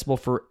and accessible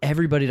for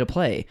everybody to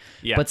play.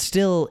 Yeah. But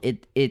still,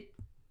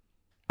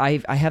 I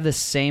have the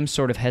same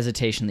sort of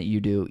hesitation that you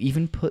do,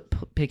 even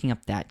picking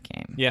up that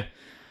game. Yeah.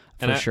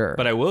 For sure.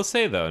 But I will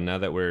say, though, now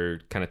that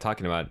we're kind of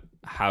talking about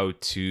how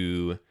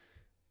to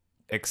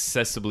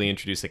accessibly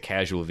introduce a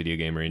casual video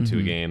gamer into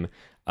a game,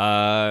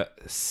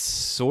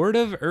 sort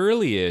of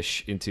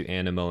early-ish into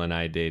Annabelle and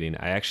I dating,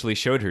 I actually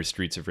showed her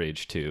Streets of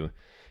Rage 2,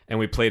 and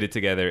we played it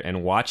together,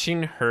 and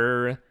watching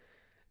her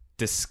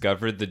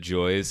discover the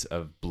joys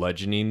of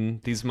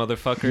bludgeoning these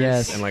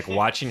motherfuckers and like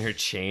watching her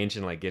change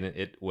and like getting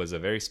it was a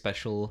very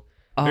special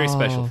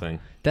thing.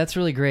 That's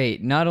really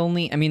great. Not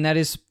only, I mean, that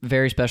is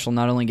very special,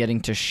 not only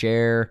getting to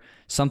share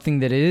something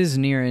that is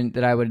near and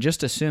that I would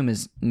just assume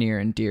is near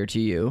and dear to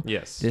you.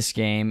 Yes. This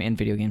game and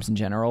video games in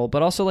general,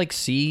 but also like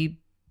see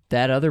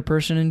that other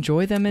person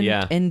enjoy them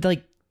and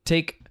like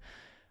take,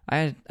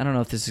 I don't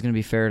know if this is going to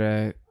be fair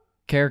to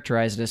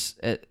characterize this,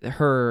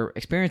 her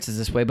experiences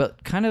this way,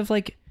 but kind of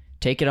like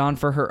take it on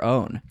for her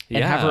own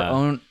and have her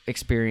own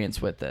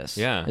experience with this.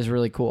 Yeah. Is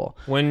really cool.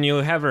 When you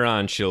have her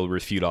on, she'll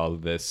refute all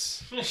of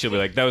this. She'll be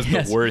like, that was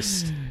the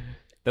worst.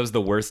 That was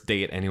the worst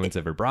date anyone's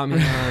ever brought me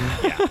on.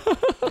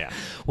 Yeah.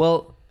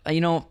 Well,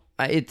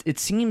 it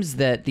seems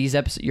that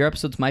your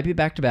episodes might be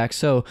back to back,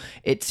 so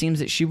it seems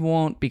that she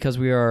won't, because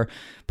we are,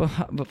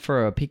 but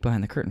for a peek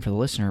behind the curtain for the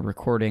listener,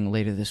 recording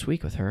later this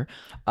week with her,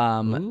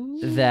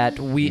 that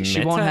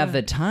she won't have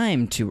the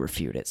time to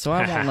refute it, so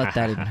I won't let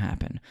that even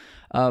happen.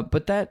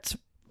 But that's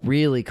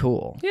really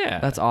cool. Yeah,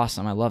 that's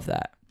awesome. I love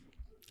that.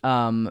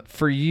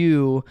 For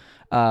you,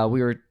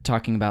 we were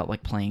talking about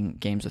like playing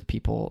games with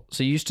people.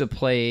 So you used to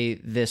play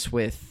this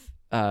with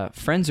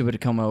friends who would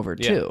come over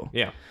too.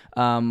 Yeah.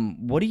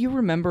 What do you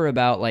remember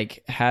about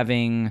like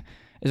having?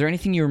 Is there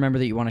anything you remember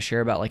that you want to share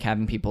about like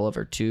having people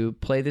over to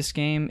play this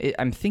game?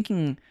 I'm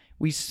thinking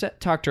we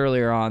talked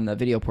earlier on the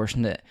video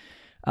portion that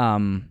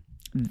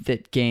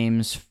that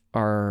games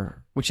are.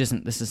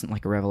 This isn't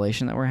like a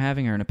revelation that we're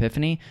having or an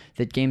epiphany,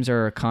 that games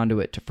are a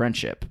conduit to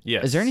friendship.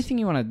 Yes. Is there anything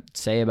you want to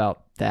say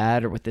about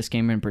that or with this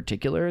game in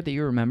particular that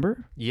you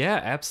remember? Yeah,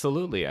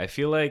 absolutely. I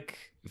feel like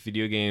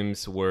video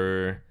games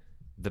were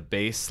the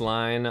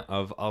baseline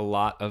of a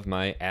lot of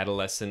my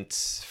adolescent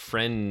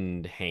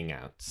friend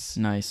hangouts.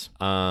 Nice.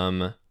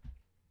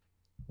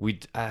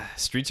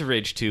 Streets of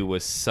Rage 2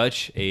 was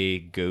such a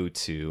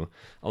go-to,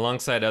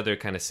 alongside other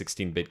kind of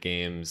 16-bit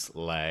games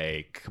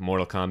like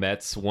Mortal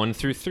Kombat's 1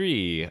 through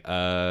 3,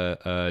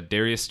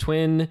 Darius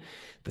Twin,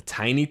 the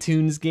Tiny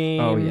Toons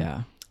game. Oh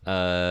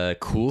yeah.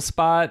 Cool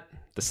Spot,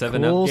 the 7-Up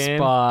game. Cool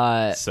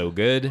Spot. So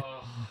good.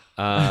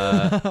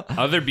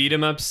 Other beat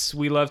 'em ups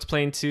we loved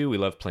playing too. We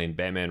loved playing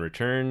Batman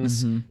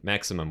Returns,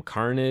 Maximum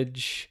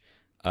Carnage,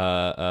 Teenage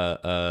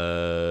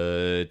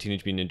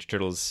Mutant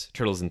Ninja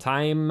Turtles in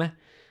Time.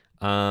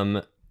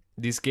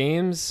 These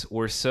games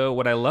were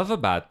what I love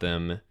about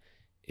them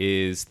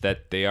is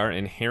that they are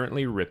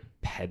inherently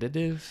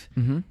repetitive.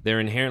 They're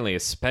inherently,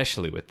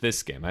 especially with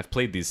this game. I've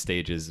played these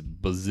stages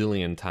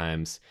bazillion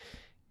times,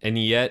 and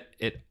yet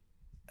it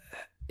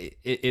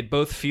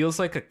both feels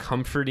like a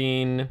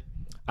comforting.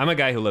 I'm a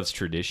guy who loves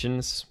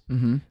traditions.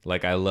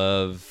 Like I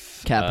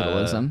love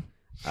Capitalism.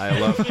 I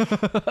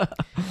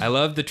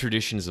love the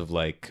traditions of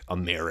like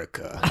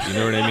America. You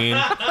know what I mean?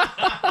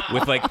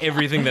 With like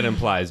everything that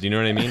implies. Do you know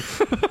what I mean?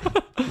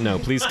 No,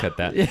 please cut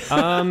that.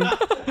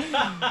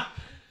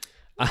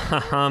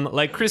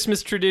 Like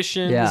Christmas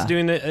traditions,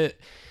 doing the.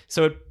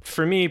 So it,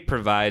 for me,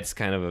 provides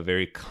kind of a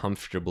very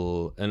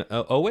comfortable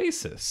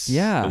oasis.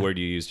 Yeah, the word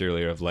you used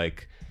earlier of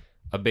like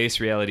a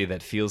base reality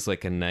that feels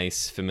like a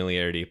nice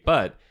familiarity,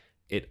 but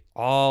it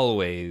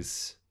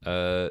always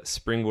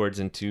springboards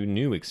into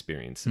new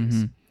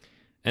experiences.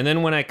 And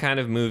then when I kind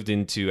of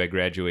I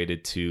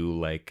graduated to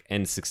like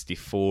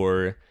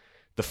N64,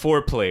 the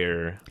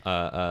 4-player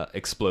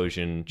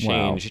explosion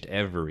changed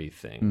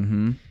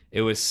everything.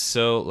 It was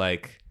so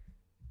like,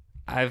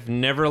 I've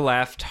never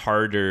laughed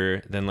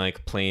harder than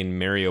like playing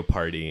Mario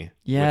Party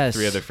with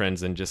 3 other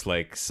friends and just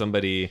like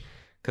somebody,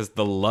 because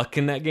the luck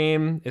in that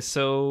game is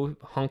so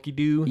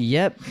honky-doo.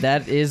 Yep,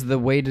 that is the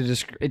way to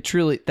describe it.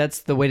 Truly,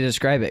 that's the way to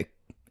describe it.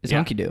 It's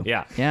honky-doo.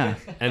 Yeah.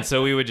 And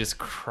so we would just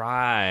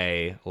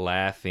cry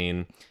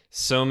laughing.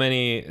 So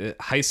many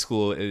high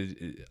school,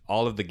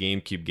 all of the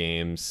GameCube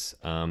games,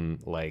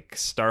 like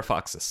Star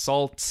Fox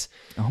Assault.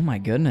 Oh my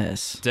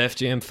goodness. Def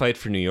Jam Fight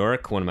for New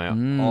York, one of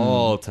my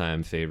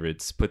all-time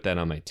favorites. Put that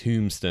on my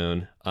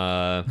tombstone.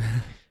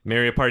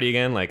 Mario Party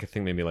again, like I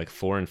think maybe like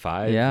 4 and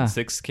 5 and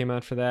 6 came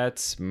out for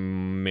that.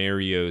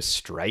 Mario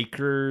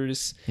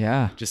Strikers.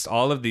 Yeah. Just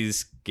all of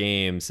these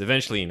games.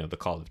 Eventually, the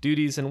Call of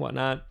Duties and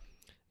whatnot.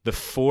 The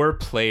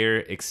 4-player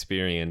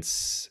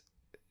experience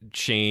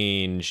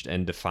changed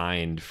and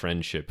defined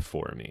friendship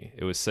for me.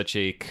 It was such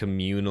a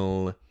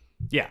communal,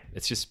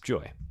 it's just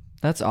joy.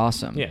 That's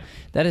awesome. Yeah.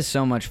 That is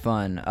so much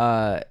fun.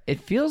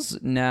 It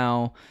feels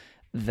now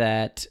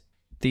that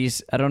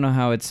these, I don't know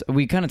how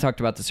we kind of talked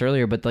about this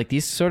earlier, but like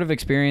these sort of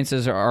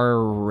experiences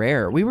are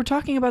rare. We were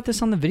talking about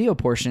this on the video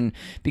portion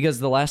because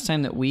the last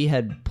time that we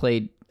had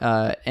played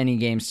any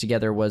games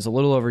together was a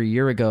little over a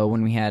year ago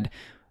when we had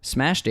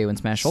Smash Day, when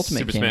Smash Ultimate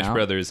Super came Smash out.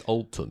 Brothers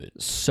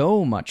Ultimate.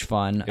 So much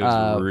fun. It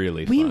was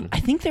really fun. I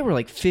think there were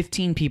like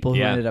 15 people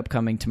who ended up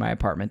coming to my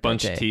apartment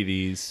Bunch that of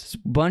day.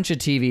 Bunch of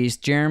TVs.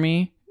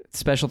 Jeremy,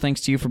 special thanks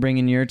to you for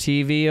bringing your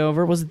TV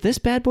over. Was it this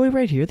bad boy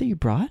right here that you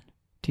brought?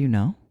 Do you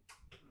know?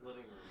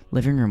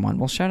 Living room one.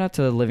 Well, shout out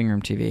to the living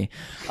room TV.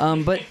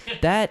 But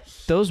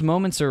those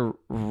moments are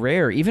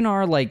rare. Even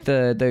our like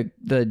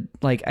the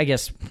like I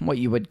guess what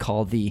you would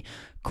call the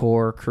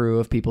core crew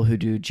of people who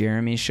do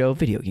Jeremy's show,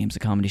 Video Games, a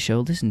comedy show.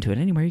 Listen to it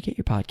anywhere you get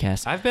your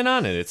podcast. I've been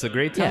on it. It's a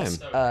great time.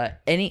 Yes.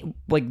 Any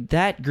like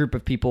that group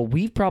of people,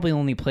 we've probably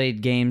only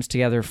played games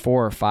together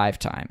 4 or 5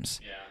 times.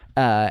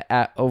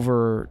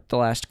 Over the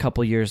last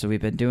couple years that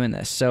we've been doing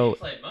this. So we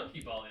played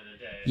Monkey Ball the other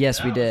day.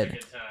 Yes, we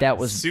did. That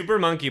was Super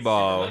Monkey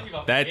Ball.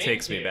 That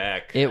takes me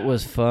back. It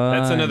was fun.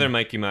 That's another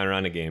Mikey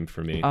Maturana game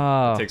for me.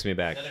 Oh. It takes me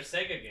back. Another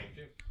Sega game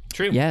too.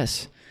 True.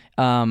 Yes.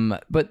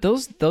 But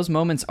those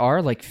moments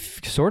are like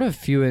sort of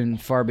few and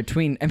far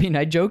between. I mean,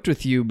 I joked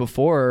with you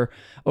before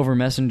over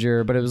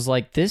Messenger, but it was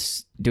like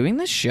doing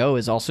this show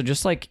is also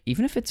just like,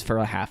 even if it's for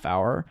a half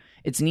hour,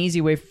 it's an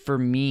easy way for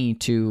me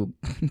to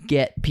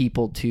get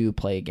people to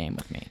play a game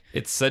with me.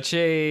 It's such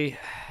there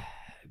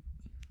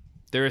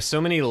are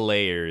so many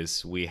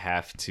layers we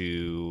have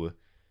to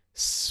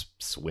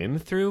swim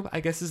through, I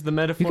guess is the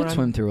metaphor. You can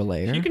swim through a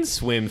layer. You can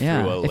swim through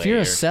a layer. If you're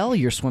a cell,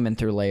 you're swimming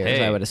through layers,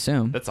 Hey, I would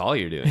assume. That's all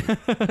you're doing. True.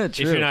 If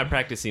you're not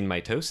practicing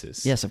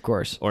mitosis. Yes, of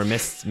course. Or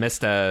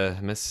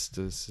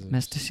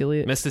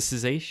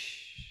Mesticiliation.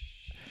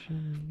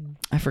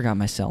 I forgot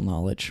my cell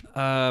knowledge.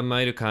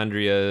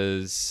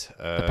 Mitochondria's.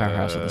 The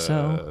powerhouse of the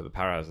cell. The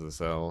powerhouse of the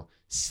cell.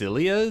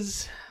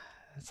 Cilias?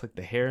 That's like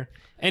the hair.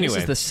 Anyway.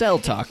 This is the cell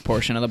talk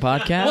portion of the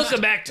podcast.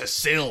 Welcome back to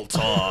Cell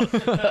Talk.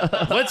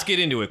 Let's get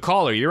into it.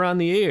 Caller, you're on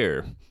the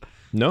air.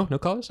 No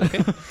callers?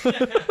 Okay.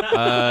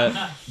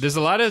 There's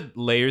a lot of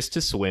layers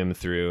to swim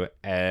through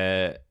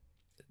to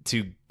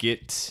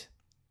get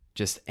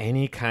just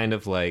any kind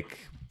of like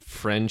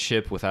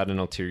friendship without an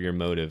ulterior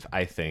motive,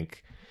 I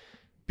think.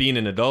 Being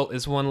an adult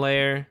is one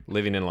layer.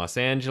 Living in Los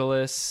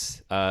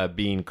Angeles,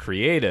 being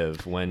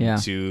creative. When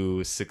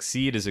to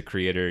succeed as a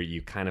creator,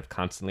 you kind of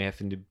constantly have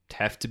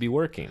to be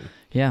working.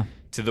 Yeah.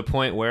 To the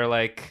point where,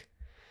 like,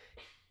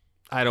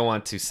 I don't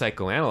want to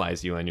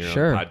psychoanalyze you on your own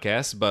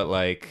podcast, but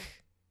like,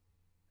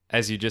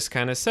 as you just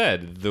kind of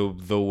said,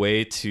 the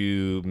way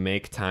to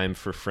make time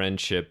for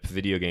friendship,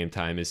 video game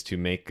time, is to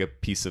make a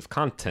piece of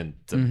content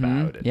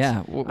about it.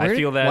 Yeah. I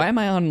feel that. Why am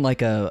I on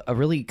like a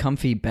really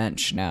comfy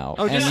bench now?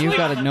 Oh, and you've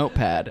got a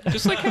notepad.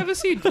 Just like have a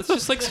seat. Let's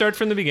just like start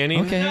from the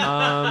beginning. Okay.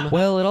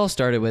 Well, it all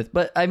started with,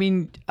 but I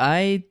mean,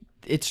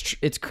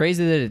 it's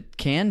crazy that it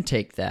can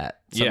take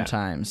that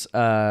sometimes.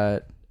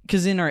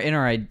 Because in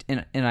an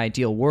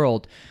ideal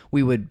world,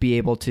 we would be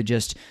able to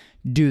just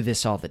do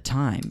this all the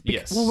time.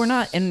 Yes. Well, we're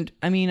not, and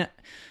I mean,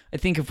 I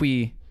think if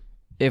we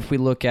if we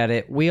look at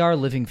it, we are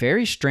living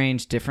very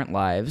strange, different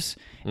lives.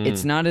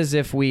 It's not as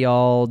if we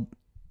all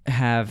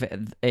have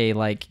a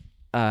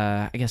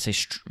I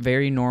guess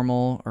very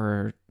normal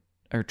or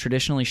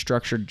traditionally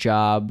structured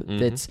job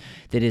that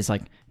is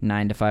like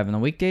 9 to 5 on the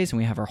weekdays, and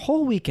we have our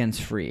whole weekends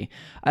free.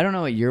 I don't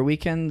know what your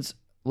weekends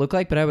look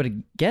like, but I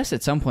would guess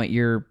at some point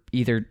you're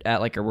either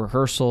at like a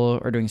rehearsal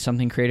or doing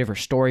something creative or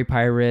story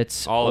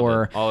pirates all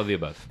of the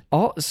above.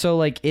 So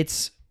like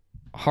it's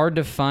hard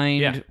to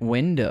find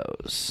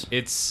windows.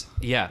 It's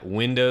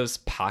windows,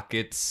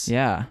 pockets.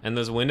 Yeah. And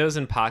those windows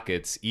and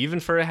pockets, even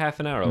for a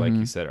half an hour, like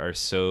you said, are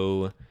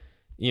so,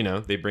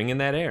 they bring in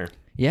that air.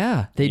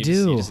 Yeah, they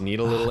do. You just need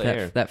a little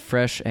air. That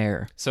fresh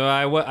air. So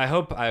I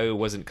hope I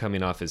wasn't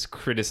coming off as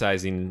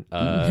criticizing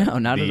no,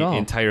 not the at all.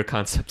 entire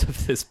concept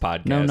of this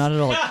podcast. No, not at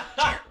all.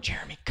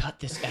 Jeremy, cut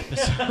this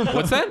episode.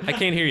 What's that? I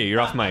can't hear you.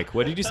 You're off mic.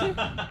 What did you say?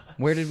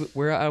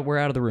 We're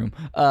out of the room.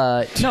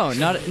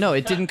 No,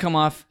 it didn't come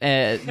off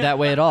that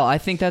way at all. I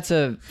think that's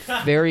a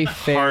very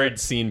fair hard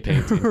scene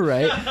painting,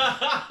 right?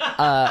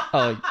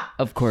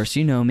 Of course,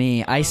 you know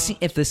me. I see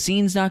if the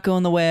scene's not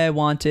going the way I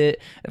want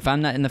it. If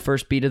I'm not in the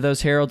first beat of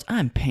those heralds,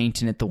 I'm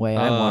painting it the way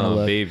I want to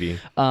look. Baby.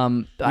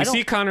 We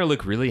see Connor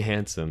look really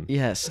handsome.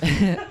 Yes,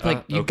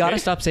 you got to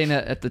stop saying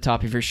that at the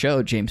top of your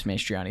show. James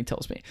Mastriani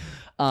tells me.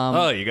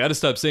 You got to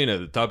stop saying it at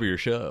the top of your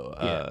show.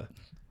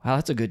 Wow,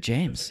 that's a good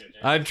James.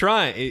 I'm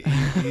trying.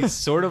 He's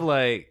sort of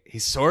like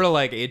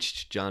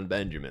H. John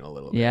Benjamin a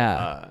little bit.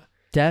 Yeah,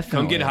 definitely.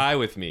 Come get high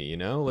with me.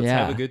 Let's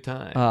have a good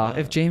time.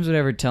 If James would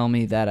ever tell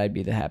me that, I'd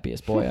be the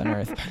happiest boy on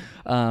earth.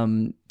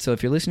 So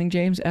if you're listening,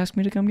 James, ask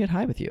me to come get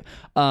high with you.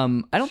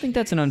 I don't think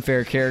that's an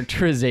unfair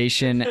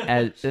characterization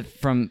of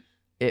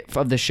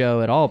the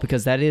show at all,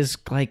 because that is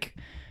like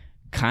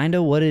kind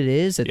of what it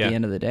is at the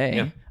end of the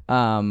day.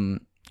 Yeah.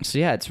 So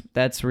yeah,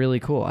 that's really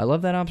cool. I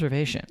love that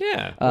observation.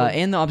 Yeah.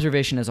 And the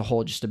observation as a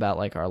whole, just about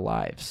like our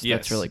lives. Yes.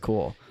 That's really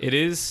cool. It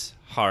is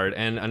hard.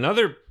 And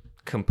another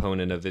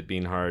component of it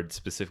being hard,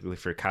 specifically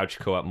for couch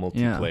co-op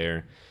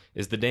multiplayer,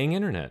 is the dang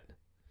internet.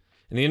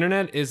 And the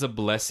internet is a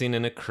blessing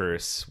and a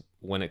curse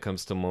when it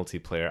comes to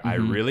multiplayer. I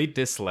really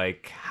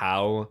dislike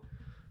how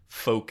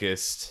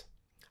focused.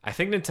 I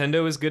think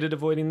Nintendo is good at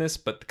avoiding this,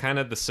 but kind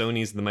of the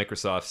Sonys and the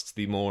Microsofts,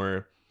 the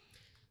more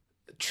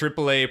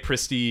AAA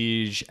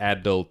prestige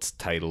adult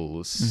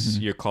titles,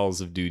 your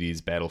Calls of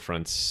Duties,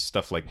 Battlefronts,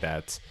 stuff like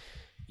that,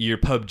 your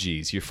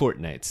PUBGs, your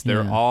Fortnites,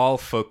 they're all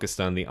focused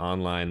on the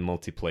online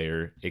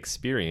multiplayer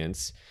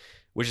experience,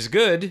 which is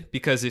good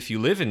because if you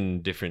live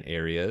in different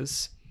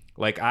areas,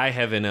 like I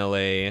have in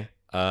LA,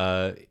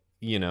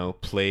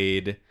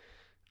 played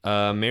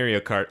Mario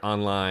Kart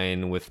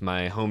online with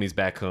my homies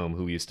back home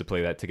who used to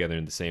play that together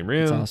in the same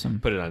room. That's awesome.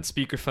 Put it on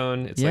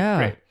speakerphone. It's like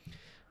great.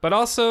 But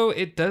also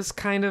it does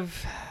kind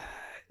of...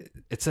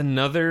 It's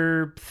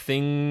another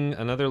thing,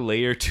 another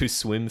layer to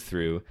swim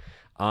through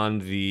on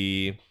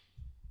the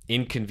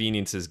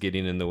inconveniences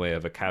getting in the way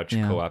of a couch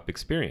co-op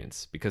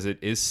experience, because it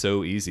is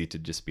so easy to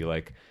just be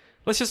like,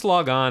 let's just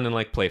log on and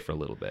like play for a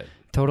little bit.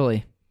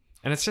 Totally.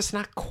 And it's just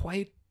not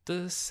quite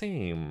the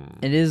same.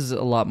 It is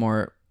a lot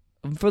more,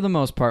 for the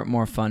most part,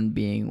 more fun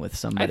being with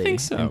somebody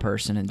in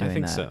person and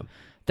doing that. I think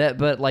so.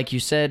 But like you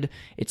said,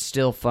 it's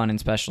still fun and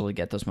special to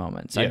get those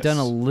moments. Yes. I've done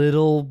a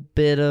little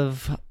bit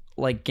of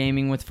like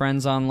gaming with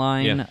friends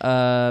online,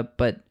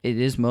 but it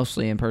is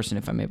mostly in person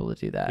if I'm able to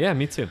do that. Yeah,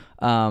 me too.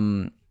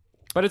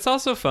 But it's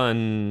also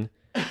fun.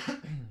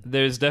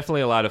 There's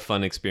definitely a lot of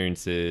fun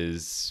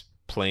experiences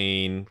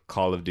playing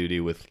Call of Duty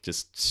with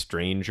just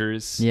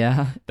strangers.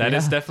 Yeah. That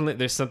is definitely,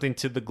 there's something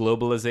to the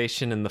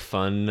globalization and the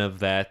fun of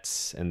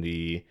that, and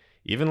the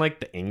even like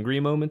the angry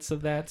moments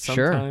of that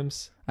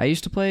sometimes. Sure. I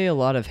used to play a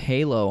lot of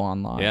Halo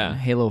online. Yeah.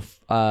 Halo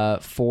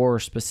 4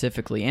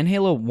 specifically, and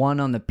Halo 1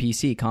 on the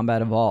PC,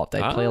 Combat Evolved.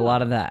 I play a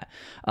lot of that.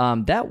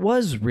 That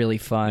was really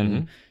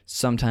fun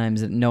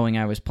sometimes, knowing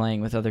I was playing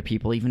with other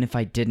people, even if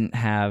I didn't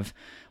have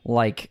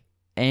like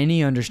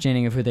any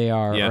understanding of who they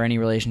are or any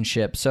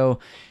relationship. So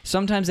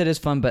sometimes it is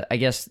fun, but I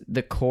guess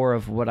the core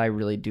of what I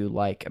really do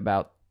like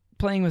about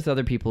playing with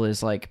other people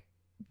is like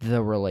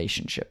the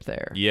relationship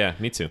there. Yeah,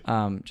 me too.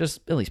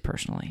 Just at least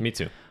personally. Me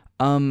too.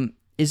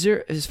 Is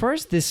there, as far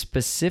as this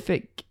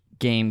specific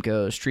game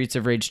goes, Streets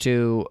of Rage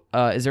 2,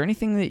 is there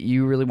anything that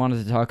you really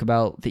wanted to talk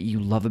about that you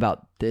love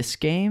about this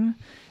game?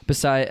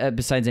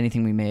 Besides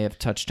anything we may have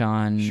touched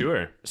on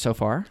so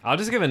far? I'll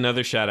just give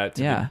another shout out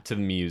to the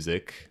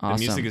music. Awesome.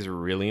 The music is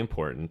really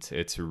important.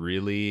 It's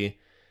really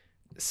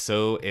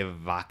so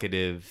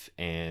evocative,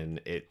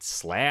 and it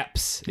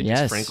slaps. It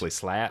just frankly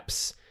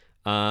slaps.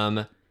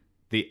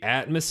 The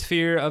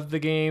atmosphere of the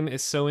game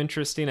is so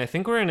interesting. I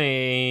think we're in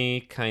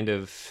a kind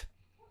of...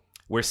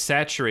 We're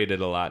saturated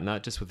a lot,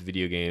 not just with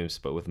video games,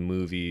 but with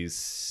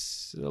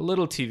movies, a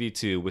little TV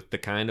too, with the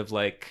kind of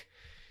like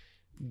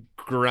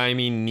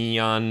grimy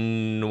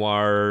neon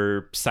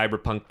noir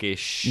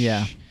cyberpunk-ish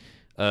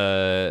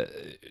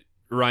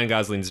Ryan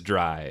Gosling's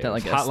Drive, That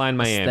like Hotline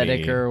Miami,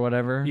 aesthetic or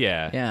whatever.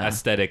 yeah,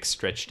 aesthetic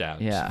stretched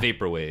out, Yeah.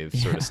 vaporwave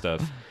sort of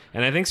stuff.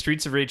 And I think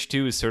Streets of Rage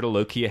 2 is sort of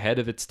low-key ahead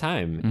of its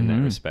time in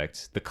that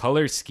respect. The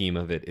color scheme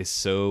of it is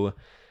so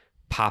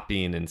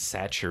popping and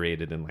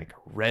saturated in like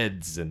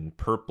reds and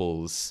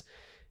purples,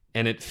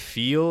 and it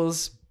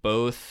feels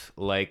both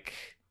like,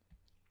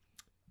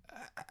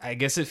 I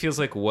guess it feels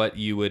like what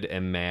you would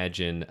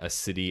imagine a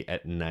city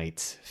at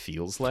night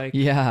feels like.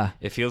 Yeah.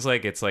 It feels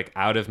like it's like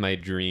out of my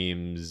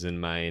dreams and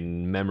my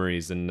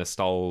memories and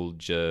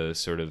nostalgia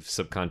sort of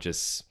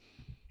subconscious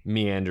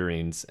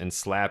meanderings and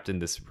slapped in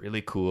this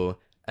really cool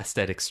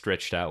aesthetic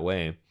stretched out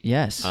way.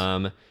 Yes.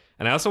 And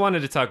I also wanted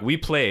to talk, we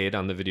played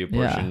on the video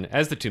portion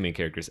as the two main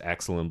characters,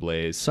 Axel and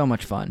Blaze. So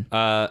much fun.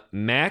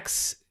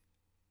 Max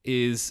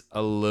is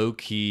a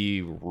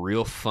low-key,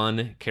 real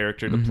fun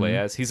character to play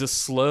as. He's a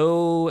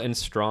slow and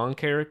strong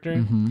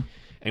character.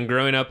 And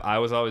growing up, I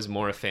was always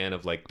more a fan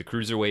of like the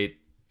cruiserweight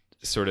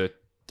sort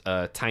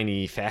of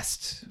tiny,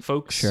 fast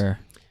folks. Sure.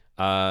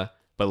 But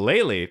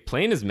lately,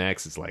 playing as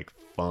Max is like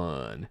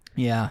fun.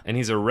 Yeah. And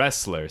he's a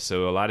wrestler,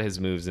 so a lot of his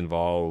moves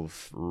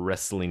involve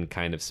wrestling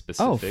kind of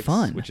specifics,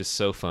 fun. which is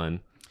so fun.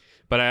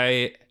 But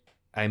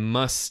I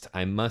must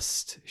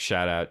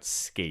shout out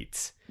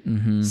Skate.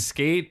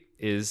 Skate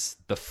is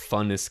the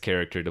funnest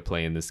character to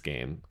play in this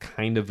game,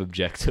 kind of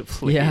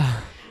objectively. Yeah.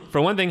 For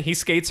one thing, he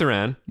skates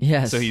around.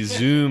 Yes. So he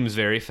zooms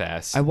very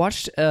fast. I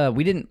watched,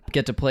 we didn't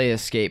get to play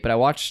Escape, but I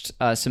watched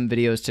some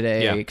videos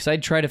today Yeah. because I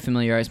try to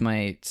familiarize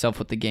myself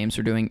with the games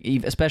we're doing,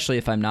 especially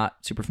if I'm not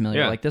super familiar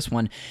Yeah. like this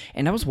one.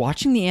 And I was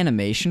watching the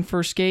animation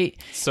for Skate.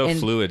 So and,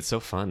 fluid, so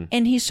fun.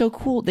 And he's so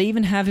cool. They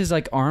even have his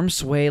like arm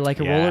sway like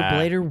a Yeah.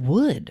 rollerblader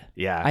would.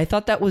 Yeah. I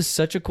thought that was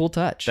such a cool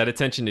touch. That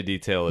attention to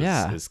detail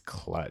is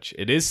clutch.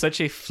 It is such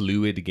a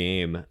fluid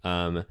game.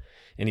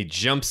 And he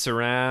jumps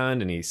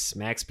around and he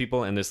smacks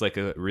people, and there's like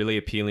a really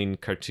appealing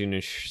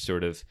cartoonish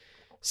sort of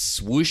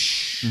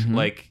swoosh.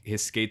 Like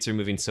his skates are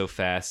moving so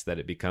fast that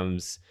it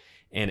becomes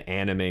an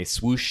anime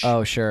swoosh.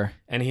 Oh, sure.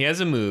 And he has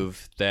a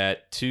move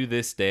that to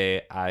this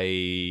day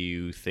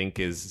I think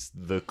is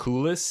the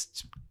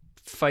coolest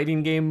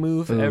fighting game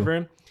move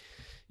ever.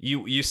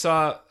 You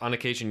saw on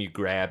occasion you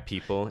grab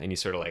people and you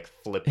sort of like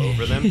flip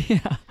over them.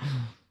 Yeah.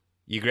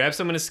 You grab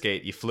someone to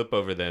skate, you flip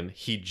over them,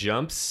 he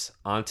jumps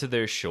onto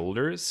their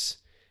shoulders,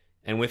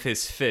 and with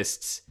his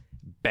fists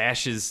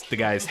bashes the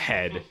guy's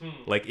head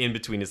like in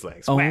between his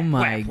legs. Oh whap,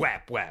 my whap,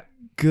 whap, whap.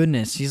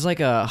 Goodness, he's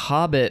like a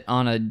hobbit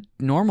on a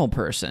normal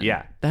person.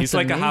 Yeah, That's he's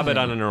like a hobbit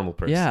amazing. on a normal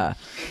person.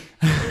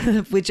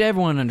 Yeah. Which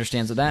everyone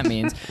understands what that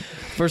means.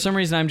 For some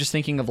reason, I'm just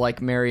thinking of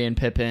like Merry and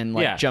Pippin,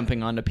 like Yeah.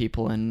 jumping onto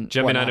people and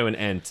Jumping whatnot. onto an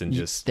ent and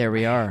just There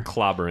we are.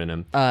 clobbering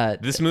him.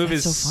 This move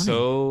that's is so funny.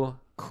 so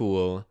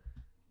cool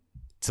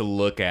to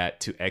look at,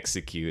 to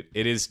execute.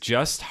 It is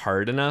just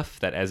hard enough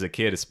that as a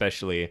kid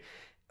especially,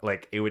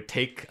 like it would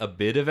take a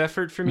bit of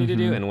effort for me to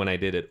do, and when I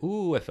did it,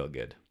 ooh, I felt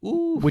good.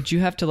 Ooh. Would you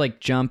have to like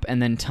jump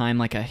and then time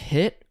like a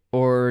hit,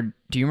 or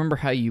do you remember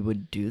how you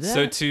would do that?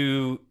 So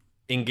to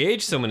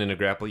engage someone in a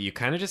grapple, you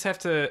kind of just have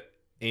to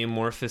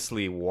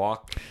amorphously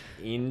walk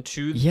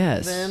into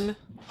Yes. them,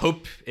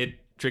 hope it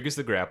triggers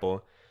the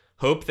grapple,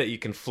 hope that you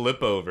can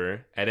flip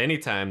over at any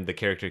time. The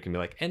character can be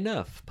like,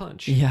 enough,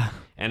 punch. Yeah.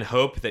 And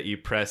hope that you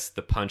press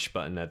the punch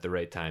button at the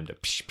right time to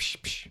psh, psh,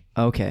 psh.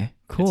 Okay.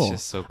 Cool.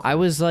 just so cool. I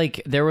was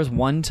like, there was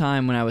one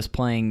time when I was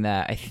playing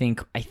that. I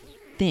think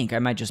I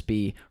might just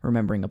be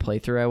remembering a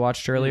playthrough I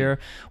watched earlier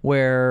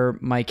where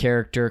my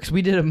character, because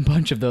we did a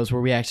bunch of those where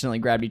we accidentally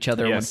grabbed each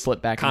other and would Yes.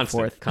 flip back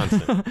Constant, and forth.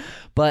 constant.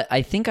 But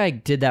I think I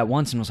did that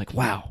once and was like,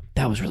 wow,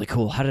 that was really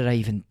cool. How did I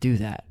even do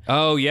that?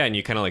 Oh, yeah, and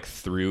you kind of like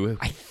threw.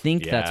 I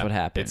think that's Yeah, what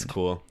happened. It's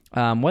cool.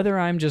 Whether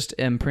I'm just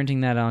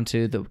imprinting that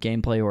onto the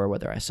gameplay or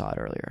whether I saw it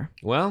earlier.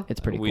 Well, It's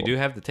pretty we cool. do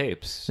have the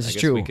tapes. This I is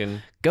guess true. We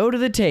can... Go to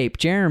the tape.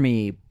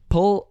 Jeremy,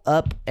 pull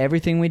up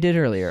everything we did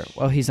earlier.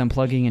 Well, he's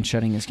unplugging and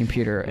shutting his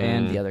computer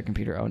and the other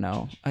computer. Oh,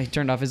 no. I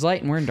turned off his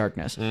light and we're in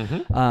darkness.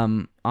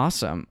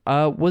 Awesome.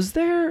 Was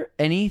there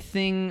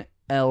anything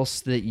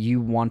else that you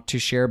want to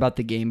share about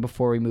the game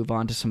before we move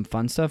on to some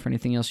fun stuff, or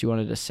anything else you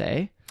wanted to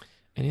say?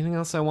 Anything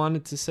else I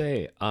wanted to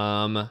say?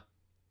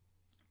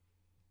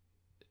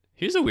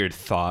 Here's a weird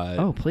thought.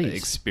 Oh, please.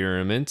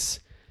 Experiment.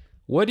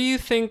 What do you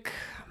think?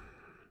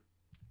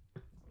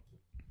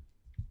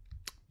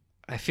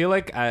 I feel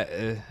like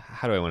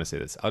how do I want to say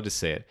this? I'll just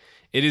say it.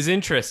 It is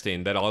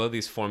interesting that all of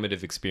these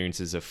formative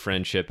experiences of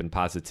friendship and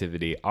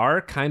positivity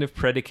are kind of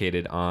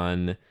predicated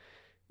on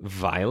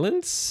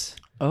violence.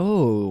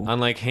 Oh. On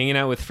like hanging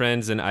out with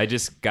friends, and I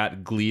just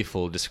got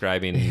gleeful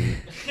describing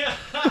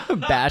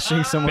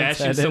Bashing someone's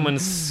bashing head in.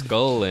 someone's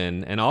skull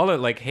in, and all that,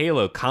 like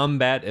Halo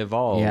Combat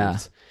Evolved. Yeah.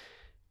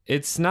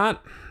 It's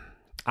not.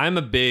 I'm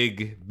a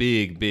big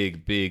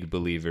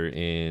believer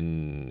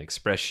in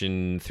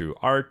expression through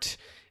art,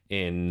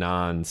 in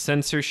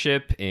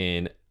non-censorship,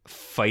 in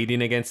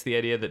fighting against the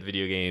idea that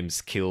video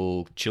games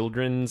kill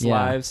children's Yeah.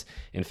 lives.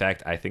 In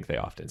fact, I think they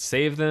often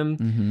save them.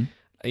 Mm-hmm.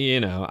 You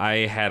know,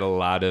 I had a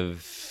lot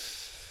of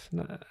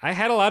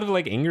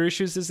like anger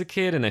issues as a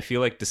kid, and I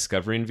feel like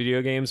discovering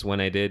video games when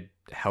I did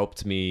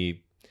helped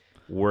me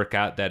work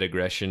out that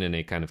aggression in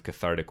a kind of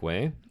cathartic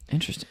way.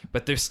 Interesting.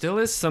 But there still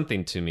is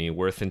something to me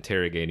worth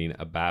interrogating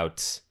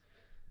about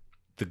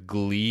the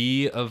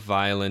glee of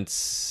violence,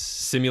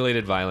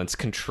 simulated violence,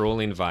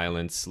 controlling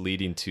violence,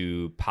 leading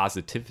to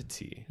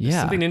positivity. There's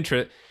Yeah.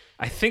 something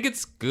I think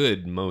it's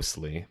good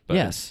mostly. But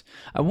Yes.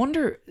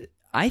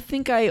 I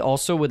think I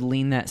also would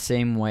lean that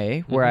same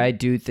way, where I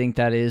do think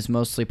that is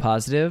mostly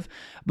positive,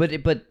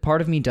 but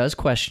part of me does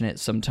question it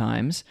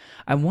sometimes.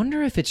 I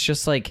wonder if it's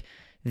just like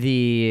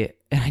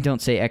and I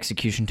don't say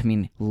execution to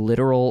mean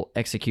literal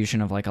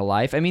execution of like a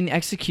life. I mean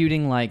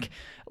executing like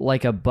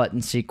a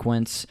button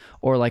sequence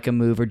or like a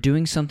move or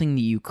doing something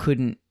that you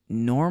couldn't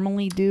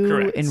normally do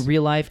Correct. in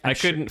real life. I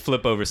couldn't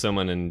flip over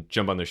someone and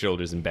jump on their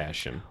shoulders and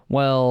bash him.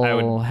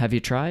 Well, have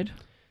you tried?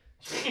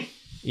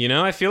 You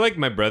know, I feel like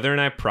my brother and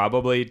I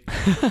probably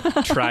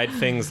tried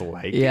things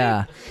like it.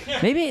 Yeah.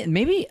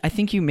 Maybe I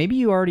think maybe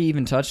you already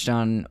even touched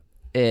on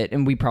it,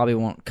 and we probably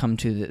won't come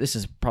to this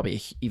is probably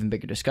an even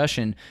bigger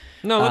discussion.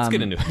 No, let's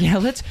get into it.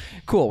 Yeah,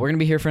 cool. We're going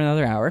to be here for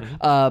another hour.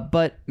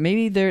 But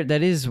maybe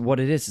that is what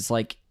it is. It's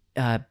like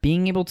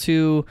being able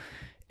to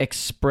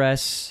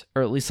express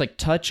or at least like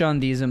touch on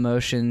these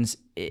emotions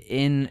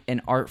in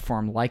an art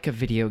form like a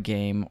video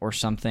game or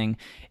something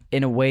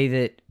in a way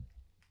that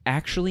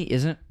actually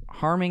isn't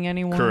harming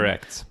anyone.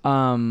 Correct.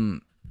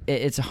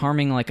 It's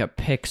harming like a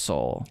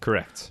pixel.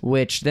 Correct.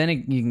 Which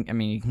then you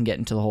can get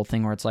into the whole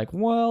thing where it's like,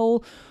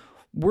 well,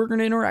 we're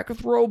gonna interact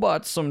with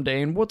robots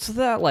someday, and what's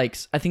that like?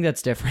 I think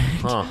that's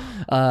different.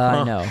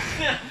 I know,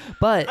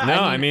 but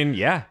I mean,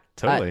 yeah,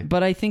 totally.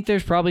 but I think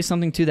there's probably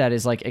something to that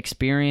is like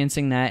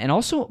experiencing that, and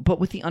also, but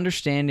with the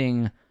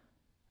understanding.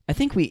 I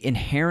think we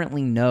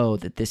inherently know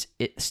that this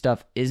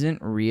stuff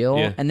isn't real,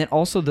 and then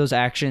also those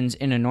actions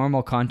in a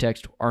normal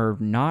context are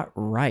not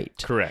right.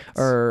 Correct.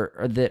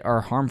 Or that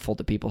are harmful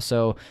to people.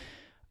 So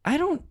I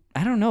don't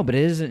know, but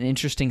it is an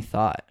interesting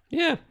thought.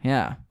 Yeah.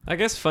 Yeah. I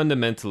guess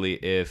fundamentally,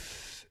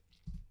 if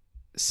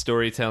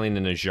storytelling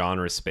in a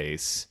genre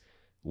space,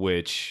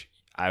 which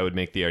I would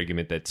make the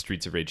argument that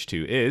Streets of Rage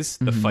 2 is,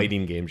 the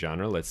fighting game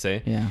genre, let's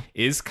say,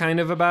 is kind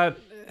of about...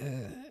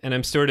 and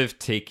I'm sort of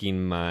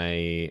taking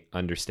my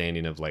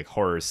understanding of like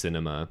horror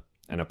cinema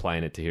and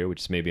applying it to here,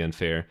 which is maybe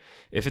unfair.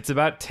 If it's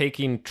about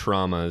taking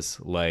traumas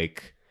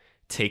like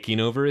taking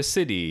over a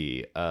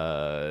city,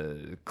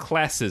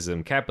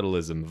 classism,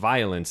 capitalism,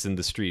 violence in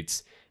the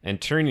streets, and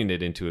turning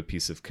it into a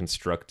piece of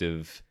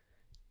constructive,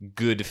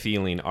 good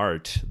feeling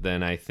art,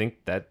 then I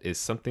think that is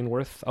something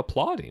worth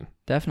applauding.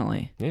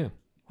 Definitely. Yeah.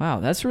 Wow,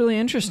 that's really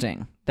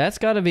interesting. That's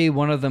got to be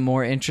one of the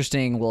more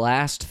interesting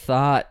last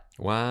thought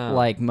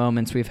like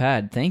moments we've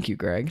had. Thank you,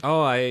 Greg.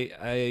 Oh, I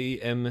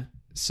am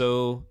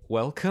so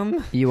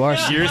welcome. You are.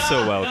 You're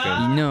so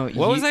welcome. No,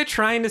 what was I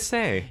trying to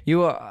say?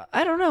 You are.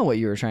 I don't know what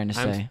you were trying to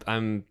say.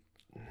 I'm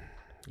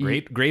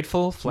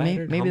grateful,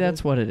 flattered. Maybe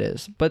that's what it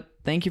is. But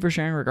thank you for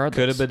sharing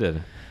regardless.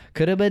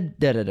 Coulda been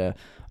da-da-da.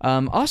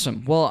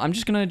 Awesome. Well, I'm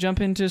just gonna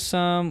jump into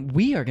some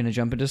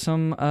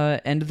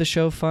end of the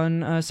show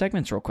fun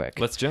segments real quick.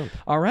 Let's jump.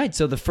 All right.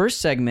 So the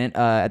first segment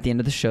at the end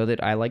of the show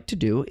that I like to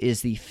do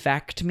is the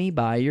Fact Me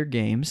by Your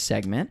Game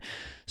segment.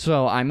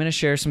 So I'm going to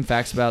share some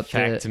facts about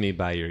Fact Me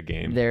by Your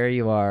Game. There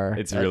you are.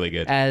 It's really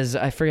good. As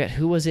I forget,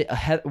 who was it?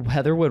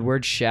 Heather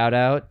Woodward. Shout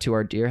out to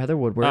our dear Heather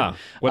Woodward. Ah,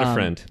 what a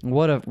friend.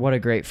 What a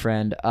great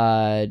friend.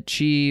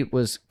 She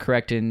was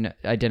correct in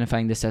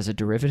identifying this as a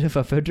derivative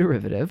of a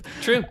derivative.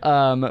 True.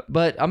 But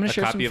I'm going to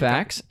share some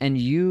facts. And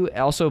you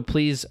also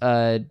please,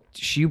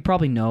 you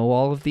probably know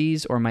all of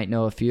these or might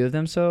know a few of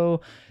them.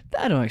 So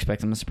I don't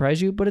expect them to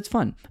surprise you, but it's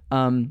fun.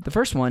 The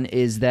first one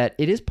is that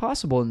it is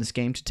possible in this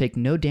game to take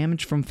no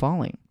damage from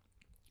falling.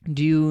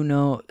 Do you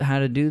know how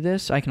to do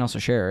this? I can also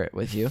share it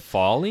with you.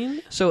 Falling?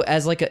 So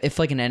as if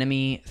an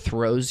enemy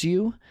throws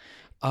you,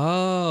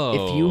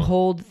 if you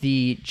hold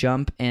the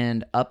jump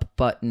and up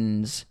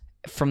buttons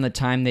from the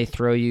time they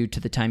throw you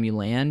to the time you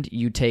land,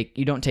 you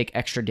don't take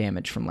extra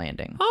damage from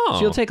landing. Oh.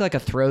 So you'll take like a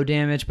throw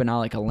damage, but not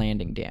like a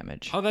landing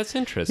damage. Oh, that's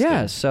interesting.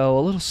 Yeah, so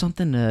a little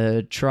something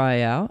to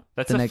try out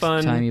the next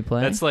time you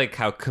play. That's like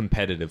how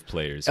competitive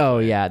players Oh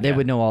play. yeah, they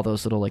would know all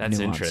those little like that's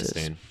nuances.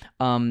 Interesting.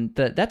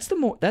 That's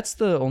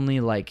the only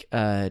like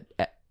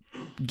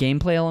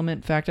gameplay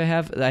element fact I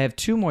have. I have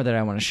two more that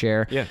I want to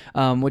share.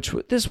 Yeah. Which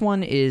this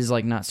one is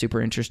like not super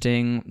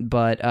interesting,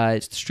 but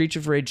Streets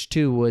of Rage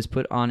 2 was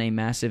put on a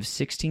massive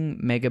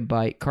 16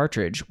 megabyte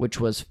cartridge, which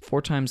was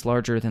 4 times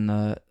larger than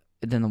the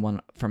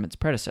one from its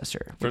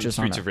predecessor. From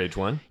Streets of Rage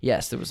 1?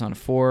 Yes, it was on a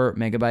 4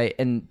 megabyte.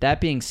 And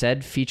that being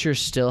said, features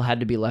still had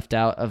to be left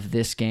out of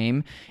this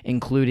game,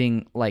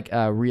 including like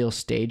real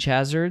stage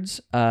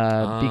hazards,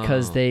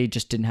 because they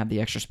just didn't have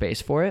the extra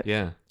space for it.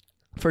 Yeah.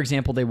 For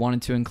example, they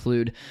wanted to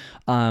include,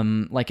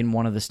 like in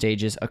one of the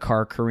stages, a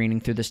car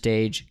careening through the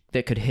stage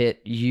that could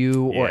hit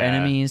you or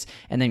enemies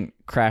and then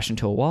crash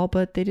into a wall,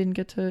 but they didn't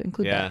get to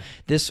include that.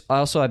 This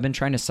also, I've been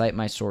trying to cite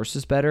my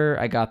sources better.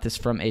 I got this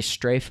from a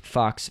Strafe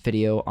Fox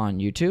video on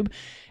YouTube.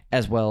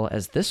 as well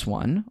as this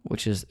one,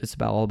 which is it's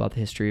about all about the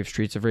history of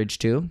Streets of Rage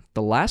 2.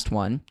 The last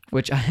one,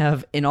 which I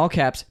have in all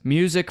caps,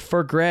 Music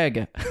for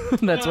Greg.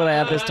 That's what I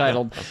have this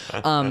titled.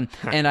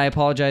 And I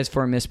apologize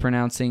for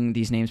mispronouncing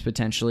these names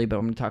potentially, but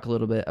I'm going to talk a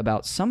little bit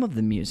about some of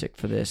the music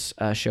for this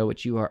show,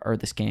 or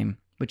this game,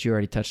 which you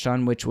already touched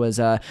on, which was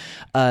one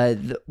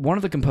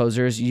of the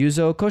composers,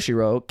 Yuzo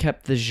Koshiro,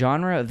 kept the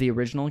genre of the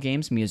original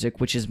game's music,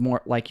 which is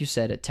more, like you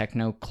said, a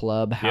techno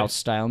club house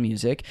style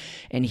music.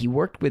 And he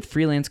worked with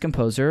freelance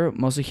composer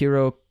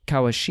Motohiro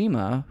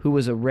Kawashima, who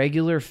was a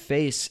regular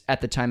face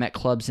at the time at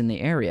clubs in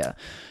the area.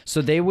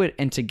 So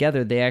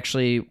together they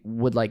actually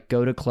would like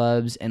go to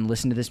clubs and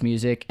listen to this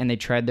music, and they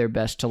tried their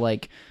best to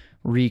like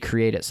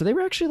recreate it. So they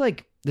were actually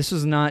like, this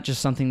was not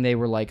just something they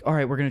were like, all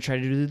right, we're going to try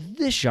to do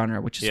this genre,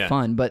 which is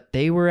fun, but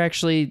they were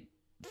actually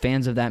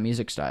fans of that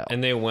music style.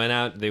 And they went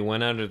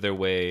out of their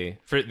way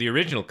for the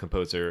original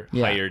composer,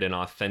 hired an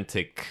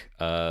authentic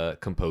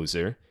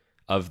composer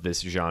of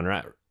this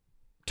genre,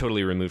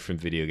 totally removed from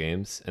video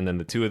games. And then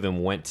the two of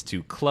them went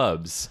to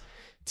clubs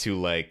to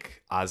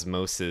like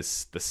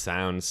osmosis the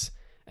sounds.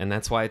 And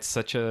that's why it's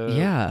such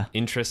a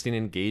interesting,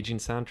 engaging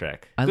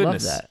soundtrack. I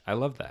love that. I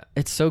love that.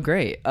 It's so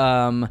great.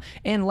 And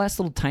last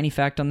little tiny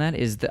fact on that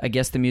is that I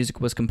guess the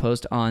music was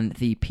composed on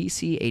the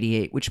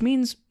PC-88, which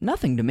means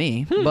nothing to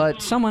me,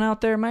 but someone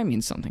out there might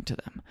mean something to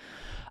them.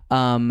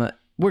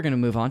 We're going to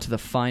move on to the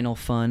final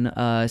fun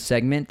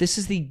segment. This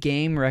is the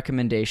game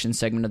recommendation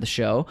segment of the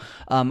show.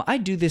 I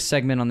do this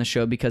segment on the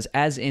show because,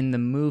 as in the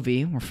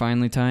movie, we're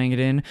finally tying it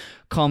in,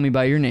 Call Me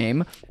By Your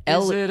Name.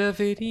 Is it a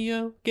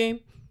video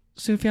game?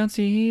 Sufjan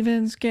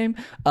Stevens game.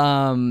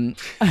 As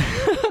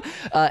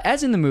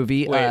in the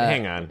movie. Wait,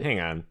 hang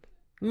on.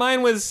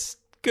 Mine was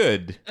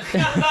good.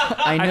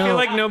 I know. I feel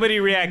like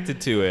nobody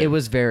reacted to it. It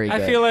was very good.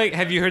 I feel like,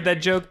 have you heard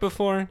that joke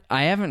before?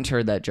 I haven't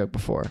heard that joke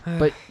before.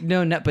 But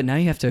but now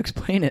you have to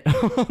explain it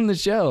on the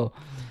show.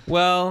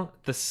 Well,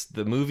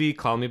 the movie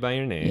Call Me By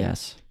Your Name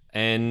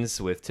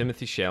ends with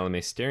Timothée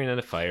Chalamet staring at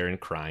a fire and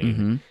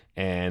crying.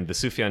 And the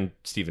Sufjan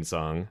Stevens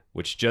song,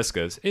 which just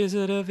goes, is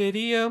it a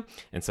video?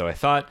 And so I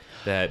thought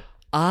that...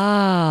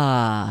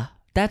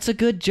 that's a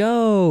good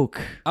joke.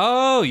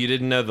 Oh, you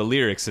didn't know the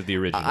lyrics of the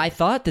original. I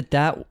thought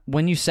that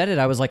when you said it,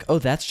 I was like, oh,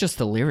 that's just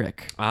the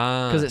lyric.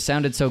 Because it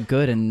sounded so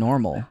good and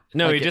normal.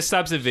 No, like he just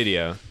stops at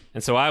video.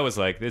 And so I was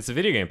like, it's a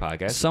video game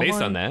podcast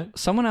based on that.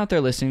 Someone out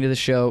there listening to the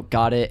show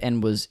got it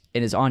and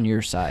is on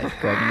your side,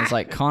 Greg. And it's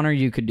like, Connor,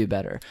 you could do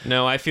better.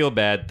 No, I feel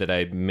bad that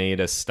I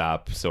made us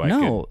stop so I could...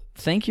 No,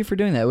 thank you for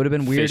doing that. It would have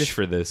been weird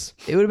for this.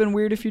 It would have been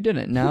weird if you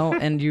didn't. Now,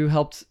 and you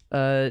helped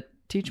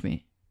teach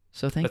me.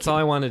 So thank you. That's all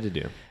I wanted to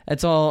do.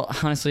 That's all,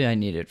 honestly, I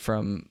needed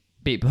from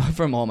people,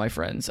 from all my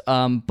friends.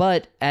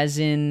 But as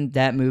in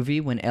that movie,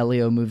 when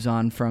Elio moves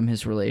on from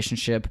his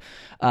relationship,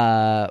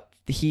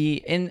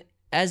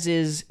 as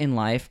is in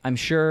life, I'm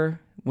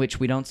sure, which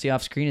we don't see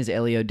off screen, as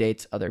Elio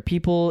dates other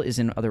people, is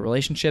in other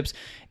relationships.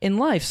 In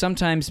life,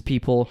 sometimes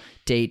people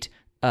date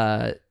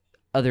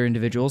other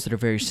individuals that are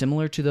very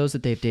similar to those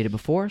that they've dated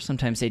before.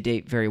 Sometimes they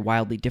date very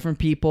wildly different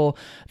people.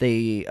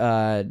 They,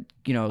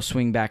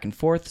 swing back and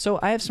forth. So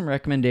I have some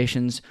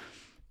recommendations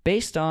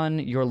based on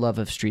your love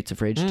of Streets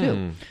of Rage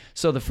 2.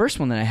 So the first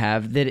one that I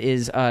have that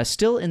is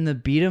still in the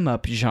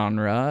beat-em-up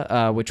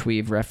genre, which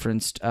we've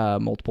referenced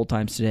multiple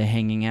times today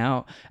hanging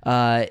out,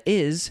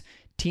 is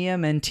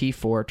TMNT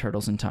 4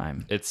 Turtles in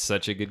Time. It's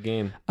such a good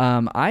game.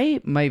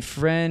 My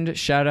friend,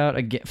 shout out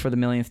again for the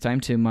millionth time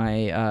to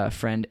my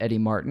friend Eddie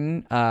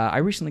Martin. I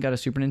recently got a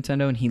Super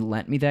Nintendo and he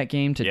lent me that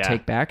game to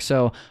take back.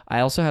 So I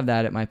also have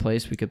that at my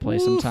place. We could play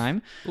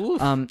sometime. Who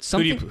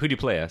do you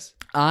play as?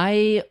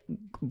 I,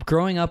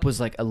 growing up,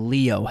 was like a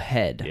Leo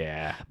head.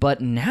 Yeah.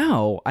 But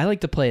now I like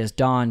to play as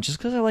Don just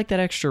because I like that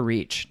extra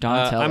reach.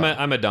 Donatello.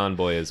 I'm a Don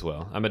boy as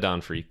well. I'm a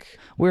Don freak.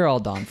 We're all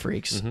Don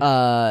freaks.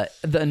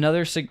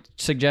 Another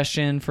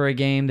suggestion for a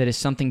game that is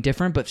something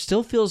different but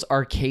still feels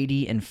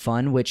arcadey and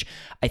fun, which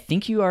I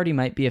think you already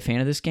might be a fan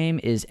of this game,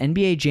 is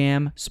NBA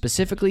Jam,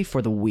 specifically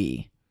for the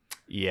Wii.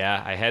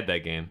 Yeah, I had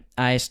that game.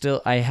 I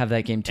have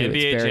that game too.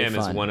 NBA it's very Jam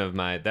fun. is one of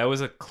that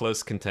was a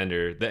close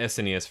contender, the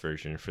SNES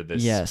version for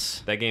this.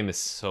 Yes. That game is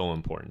so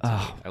important to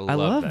me. I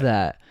love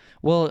that.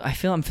 Well,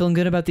 I'm feeling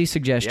good about these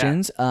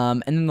suggestions. Yeah.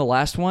 And then the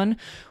last one,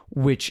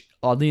 which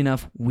oddly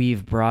enough,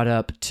 we've brought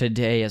up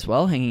today as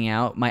well, hanging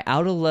out, my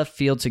out of left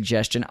field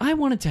suggestion. I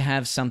wanted to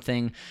have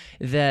something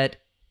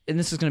that, and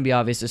this is going to be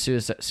obvious as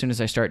soon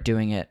as I start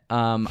doing it.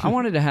 I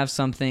wanted to have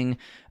something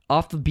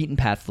off the beaten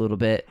path a little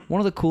bit.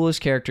 One of the coolest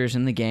characters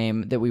in the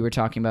game that we were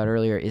talking about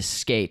earlier is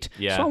Skate.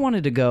 Yeah. So I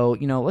wanted to go,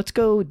 let's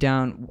go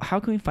down. How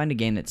can we find a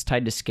game that's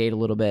tied to Skate a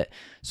little bit?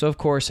 So of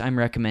course, I'm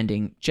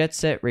recommending Jet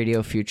Set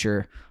Radio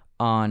Future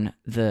on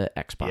the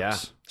Xbox. Yeah.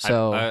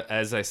 So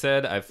as I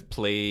said, I've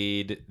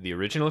played the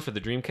original for the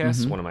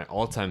Dreamcast, one of my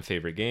all-time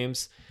favorite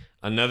games.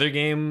 Another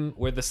game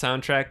where the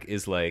soundtrack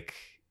is like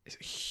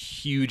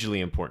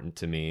hugely important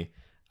to me.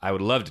 I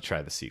would love to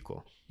try the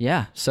sequel.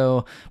 Yeah.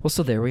 So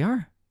there we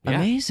are. Yeah.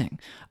 Amazing.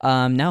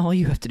 Now all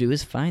you have to do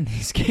is find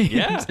these games.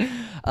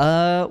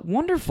 Yeah.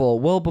 Wonderful.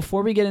 Well,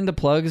 before we get into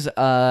plugs,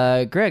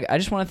 Greg, I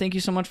just want to thank you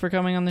so much for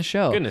coming on the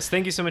show. Goodness,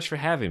 thank you so much for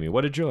having me.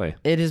 What a joy.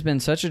 It has been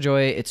such a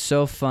joy. It's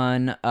so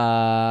fun.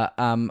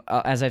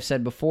 As I've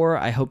said before,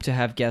 I hope to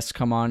have guests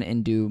come on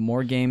and do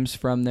more games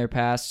from their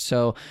past.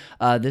 So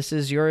this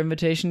is your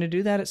invitation to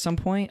do that at some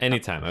point.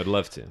 Anytime. I'd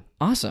love to.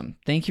 Awesome.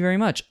 Thank you very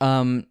much.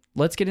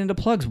 Let's get into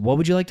plugs. What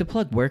would you like to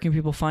plug? Where can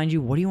people find you?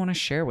 What do you want to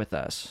share with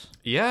us?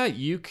 Yeah,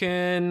 you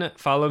can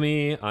follow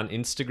me on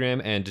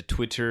Instagram and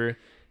Twitter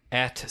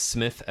at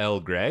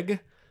SmithLGreg.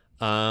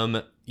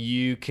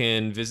 You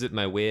can visit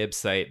my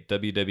website,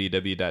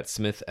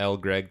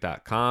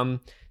 www.smithlgreg.com,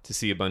 to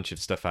see a bunch of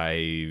stuff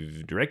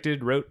I've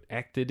directed, wrote,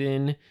 acted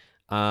in.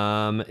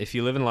 If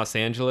you live in Los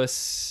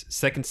Angeles,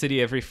 Second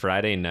City every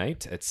Friday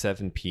night at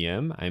 7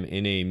 p.m. I'm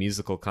in a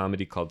musical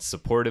comedy called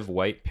Supportive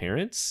White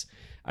Parents.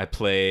 I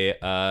play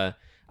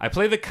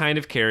the kind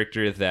of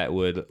character that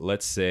would,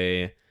 let's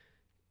say,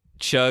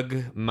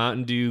 chug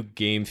Mountain Dew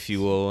Game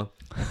Fuel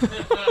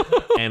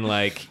and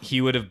like he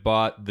would have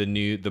bought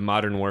the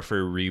Modern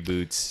Warfare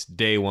reboots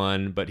day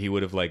one, but he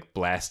would have like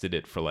blasted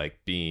it for like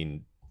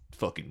being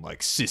fucking like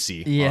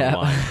sissy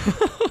online.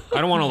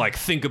 I don't want to like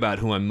think about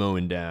who I'm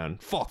mowing down.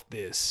 Fuck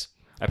this.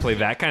 I play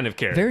that kind of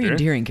character. Very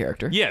endearing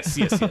character. Yes.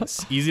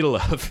 Easy to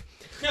love.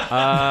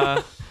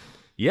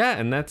 Yeah,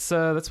 and that's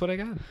what I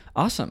got.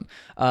 Awesome.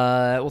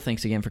 Well,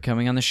 thanks again for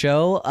coming on the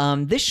show.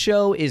 This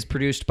show is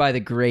produced by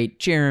the great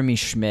Jeremy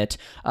Schmidt.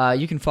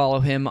 You can follow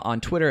him on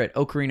Twitter at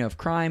Ocarina of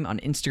Crime, on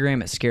Instagram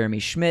at Scaremy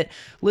Schmidt.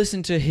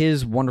 Listen to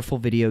his wonderful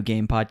video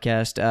game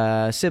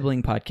podcast,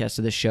 sibling podcast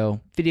of this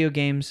show, Video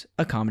Games,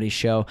 a comedy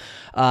show.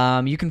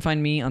 You can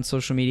find me on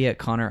social media at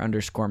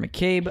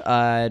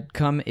Connor_McCabe.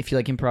 Come, if you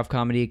like improv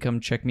comedy,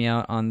 come check me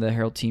out on the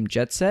Herald Team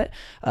Jet Set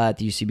at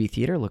the UCB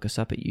Theater. Look us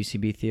up at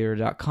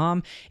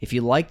ucbtheater.com. If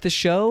you like the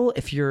show,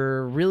 if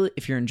you're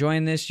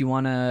enjoying this, you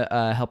want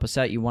to help us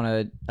out, you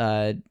want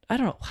to I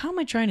don't know, how am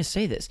I trying to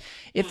say this?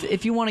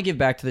 If you want to give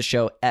back to the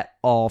show at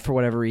all for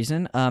whatever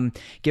reason,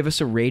 give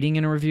us a rating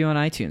and a review on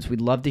iTunes.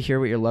 We'd love to hear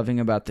what you're loving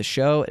about the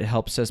show. It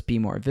helps us be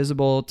more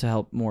visible, to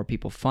help more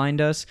people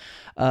find us,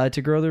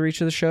 to grow the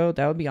reach of the show.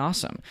 That would be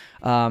awesome.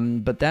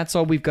 But that's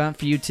all we've got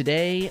for you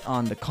today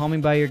on the Call Me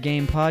By Your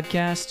Game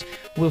podcast.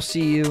 We'll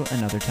see you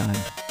another time.